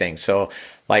a big thing. So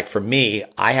like for me,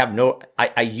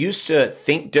 I used to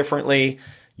think differently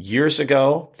years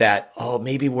ago that,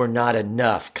 maybe we're not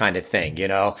enough kind of thing,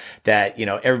 that,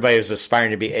 everybody was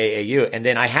aspiring to be AAU. And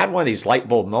then I had one of these light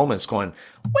bulb moments going,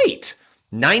 wait,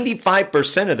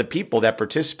 95% of the people that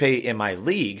participate in my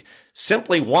league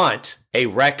simply want a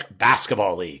rec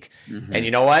basketball league. Mm-hmm. And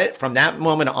you know what? From that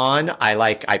moment on,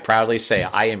 I proudly say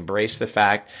I embrace the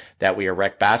fact that we are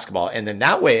rec basketball. And then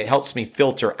that way it helps me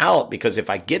filter out, because if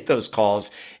I get those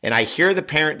calls and I hear the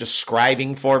parent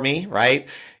describing for me, right,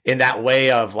 in that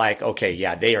way of like, okay,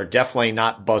 yeah, they are definitely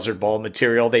not buzzard ball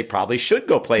material. They probably should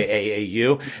go play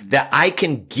AAU, that I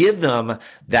can give them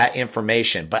that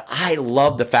information. But I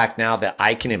love the fact now that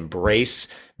I can embrace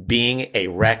being a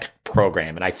rec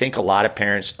program. And I think a lot of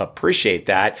parents appreciate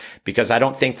that, because I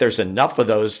don't think there's enough of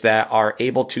those that are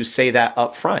able to say that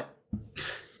up front.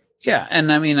 Yeah.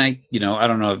 And I mean, I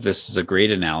don't know if this is a great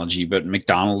analogy, but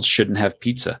McDonald's shouldn't have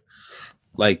pizza.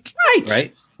 Like,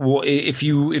 right? Well, if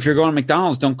you're going to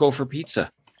McDonald's, don't go for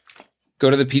pizza. Go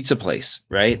to the pizza place,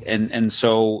 right? And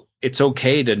so it's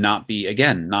okay to not be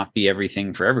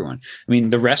everything for everyone. I mean,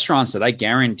 the restaurants that I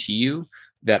guarantee you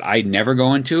that I never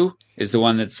go into is the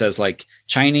one that says like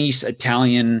Chinese,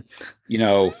 Italian,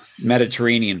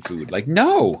 Mediterranean food. Like,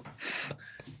 no,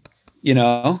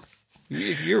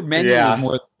 if your menu is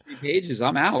more than 3 pages,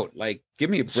 I'm out. Like, give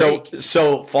me a break.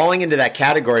 So falling into that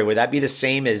category, would that be the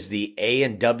same as the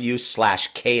A&W /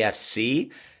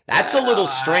 KFC? That's a little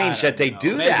strange that they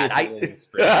do that.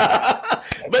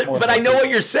 But I know what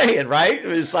you're saying, right?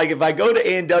 It's like, if I go to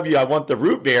A&W, I want the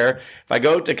root beer. If I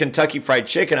go to Kentucky Fried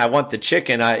Chicken, I want the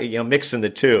chicken. Mixing the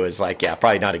two is like,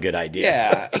 probably not a good idea.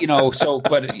 Yeah,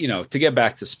 but to get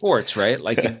back to sports, right?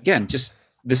 Like, again, just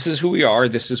this is who we are.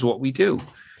 This is what we do.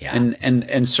 Yeah.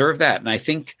 And serve that. And I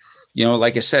think,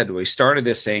 like I said, we started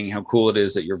this saying how cool it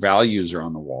is that your values are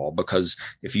on the wall, because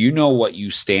if you know what you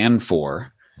stand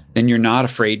for, then you're not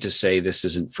afraid to say this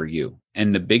isn't for you.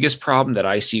 And the biggest problem that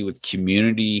I see with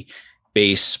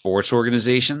community-based sports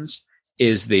organizations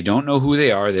is they don't know who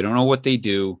they are. They don't know what they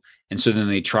do. And so then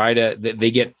they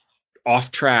get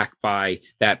off track by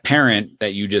that parent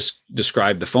that you just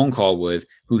described the phone call with,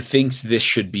 who thinks this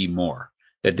should be more.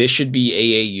 that this should be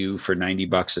AAU for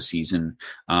 $90 a season.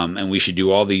 And we should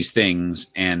do all these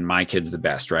things and my kid's the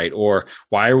best, right? Or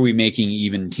why are we making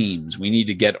even teams? We need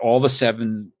to get all the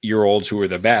 7-year-olds who are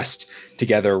the best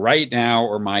together right now,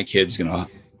 or my kid's going to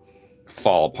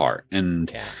fall apart.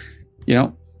 And,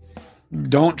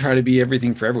 don't try to be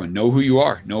everything for everyone. Know who you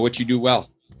are, know what you do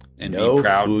well, and know be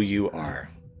proud who you are.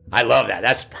 I love that.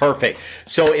 That's perfect.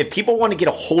 So if people want to get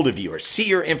a hold of you or see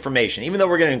your information, even though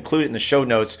we're going to include it in the show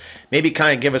notes, maybe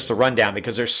kind of give us the rundown,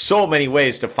 because there's so many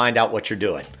ways to find out what you're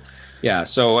doing. Yeah.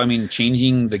 So,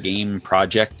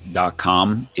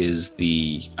 changingthegameproject.com is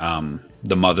the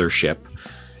mothership.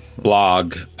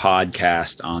 Blog,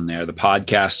 podcast on there. The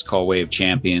podcast is called Way of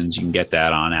Champions. You can get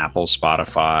that on Apple,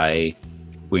 Spotify,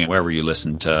 wherever you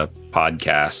listen to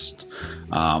podcasts.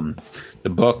 The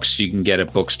books you can get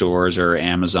at bookstores or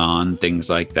Amazon, things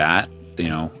like that,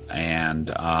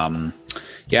 and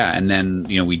and then,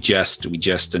 we just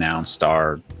announced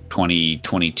our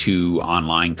 2022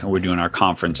 online. We're doing our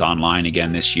conference online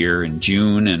again this year in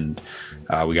June. And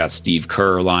we got Steve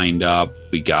Kerr lined up.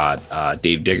 We got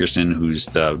Dave Dickerson, who's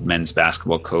the men's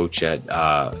basketball coach at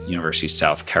University of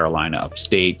South Carolina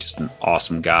Upstate, just an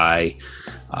awesome guy.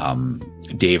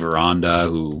 Dave Aranda,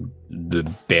 who the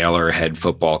Baylor head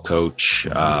football coach,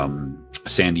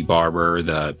 Sandy Barber,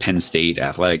 the Penn State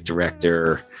athletic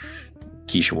director,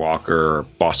 Keisha Walker,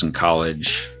 Boston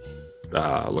College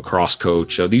lacrosse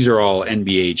coach. So these are all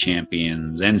NBA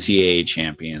champions, NCAA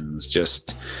champions,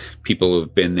 just people who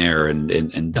have been there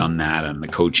and done that in the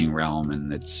coaching realm.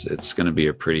 And it's going to be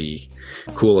a pretty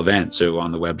cool event. So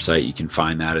on the website, you can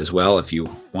find that as well if you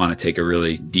want to take a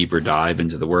really deeper dive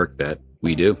into the work that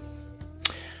we do.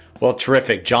 Well,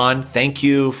 terrific. John, thank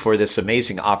you for this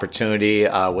amazing opportunity.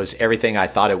 Was everything I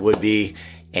thought it would be,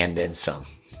 and then some.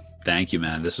 Thank you,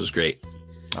 man. This was great.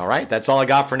 All right. That's all I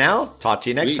got for now. Talk to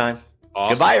you next time.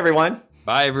 Awesome. Goodbye, everyone.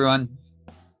 Bye, everyone.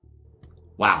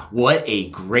 Wow, what a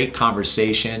great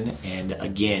conversation. And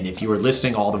again, if you were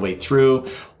listening all the way through,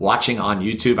 watching on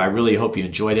YouTube, I really hope you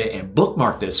enjoyed it, and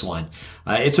bookmark this one.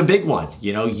 It's a big one.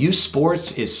 Youth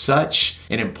sports is such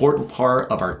an important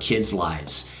part of our kids'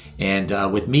 lives. And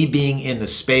with me being in the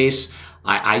space,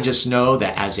 I just know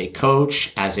that as a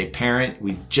coach, as a parent,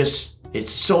 it's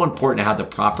so important to have the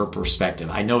proper perspective.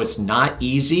 I know it's not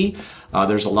easy.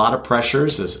 There's a lot of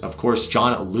pressures. As, of course,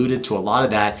 John alluded to a lot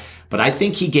of that, but I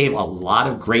think he gave a lot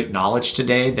of great knowledge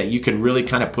today that you can really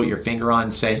kind of put your finger on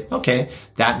and say, okay,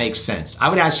 that makes sense. I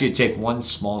would ask you to take one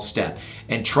small step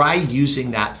and try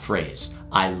using that phrase.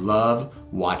 I love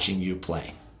watching you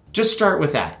play. Just start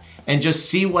with that. And just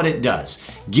see what it does.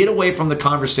 Get away from the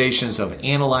conversations of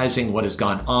analyzing what has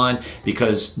gone on,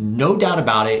 because no doubt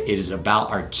about it, it is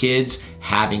about our kids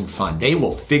having fun. They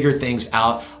will figure things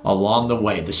out along the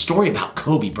way. The story about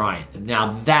Kobe Bryant,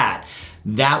 now that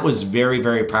was very,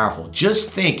 very powerful. Just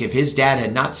think if his dad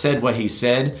had not said what he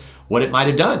said, what it might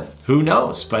have done. Who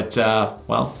knows? But,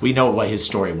 we know what his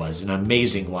story was, an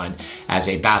amazing one as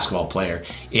a basketball player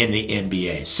in the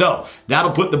NBA. So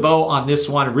that'll put the bow on this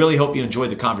one. I really hope you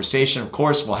enjoyed the conversation. Of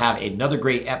course, we'll have another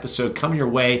great episode coming your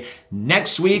way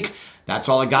next week. That's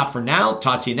all I got for now.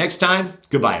 Talk to you next time.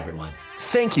 Goodbye, everyone.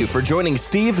 Thank you for joining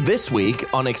Steve this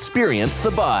week on Experience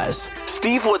the Buzz.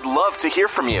 Steve would love to hear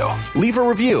from you. Leave a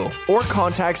review or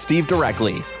contact Steve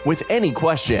directly with any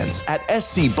questions at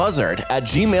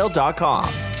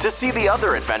scbuzzard@gmail.com. To see the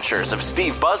other adventures of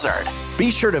Steve Buzzard,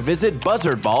 be sure to visit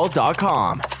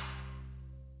buzzardball.com.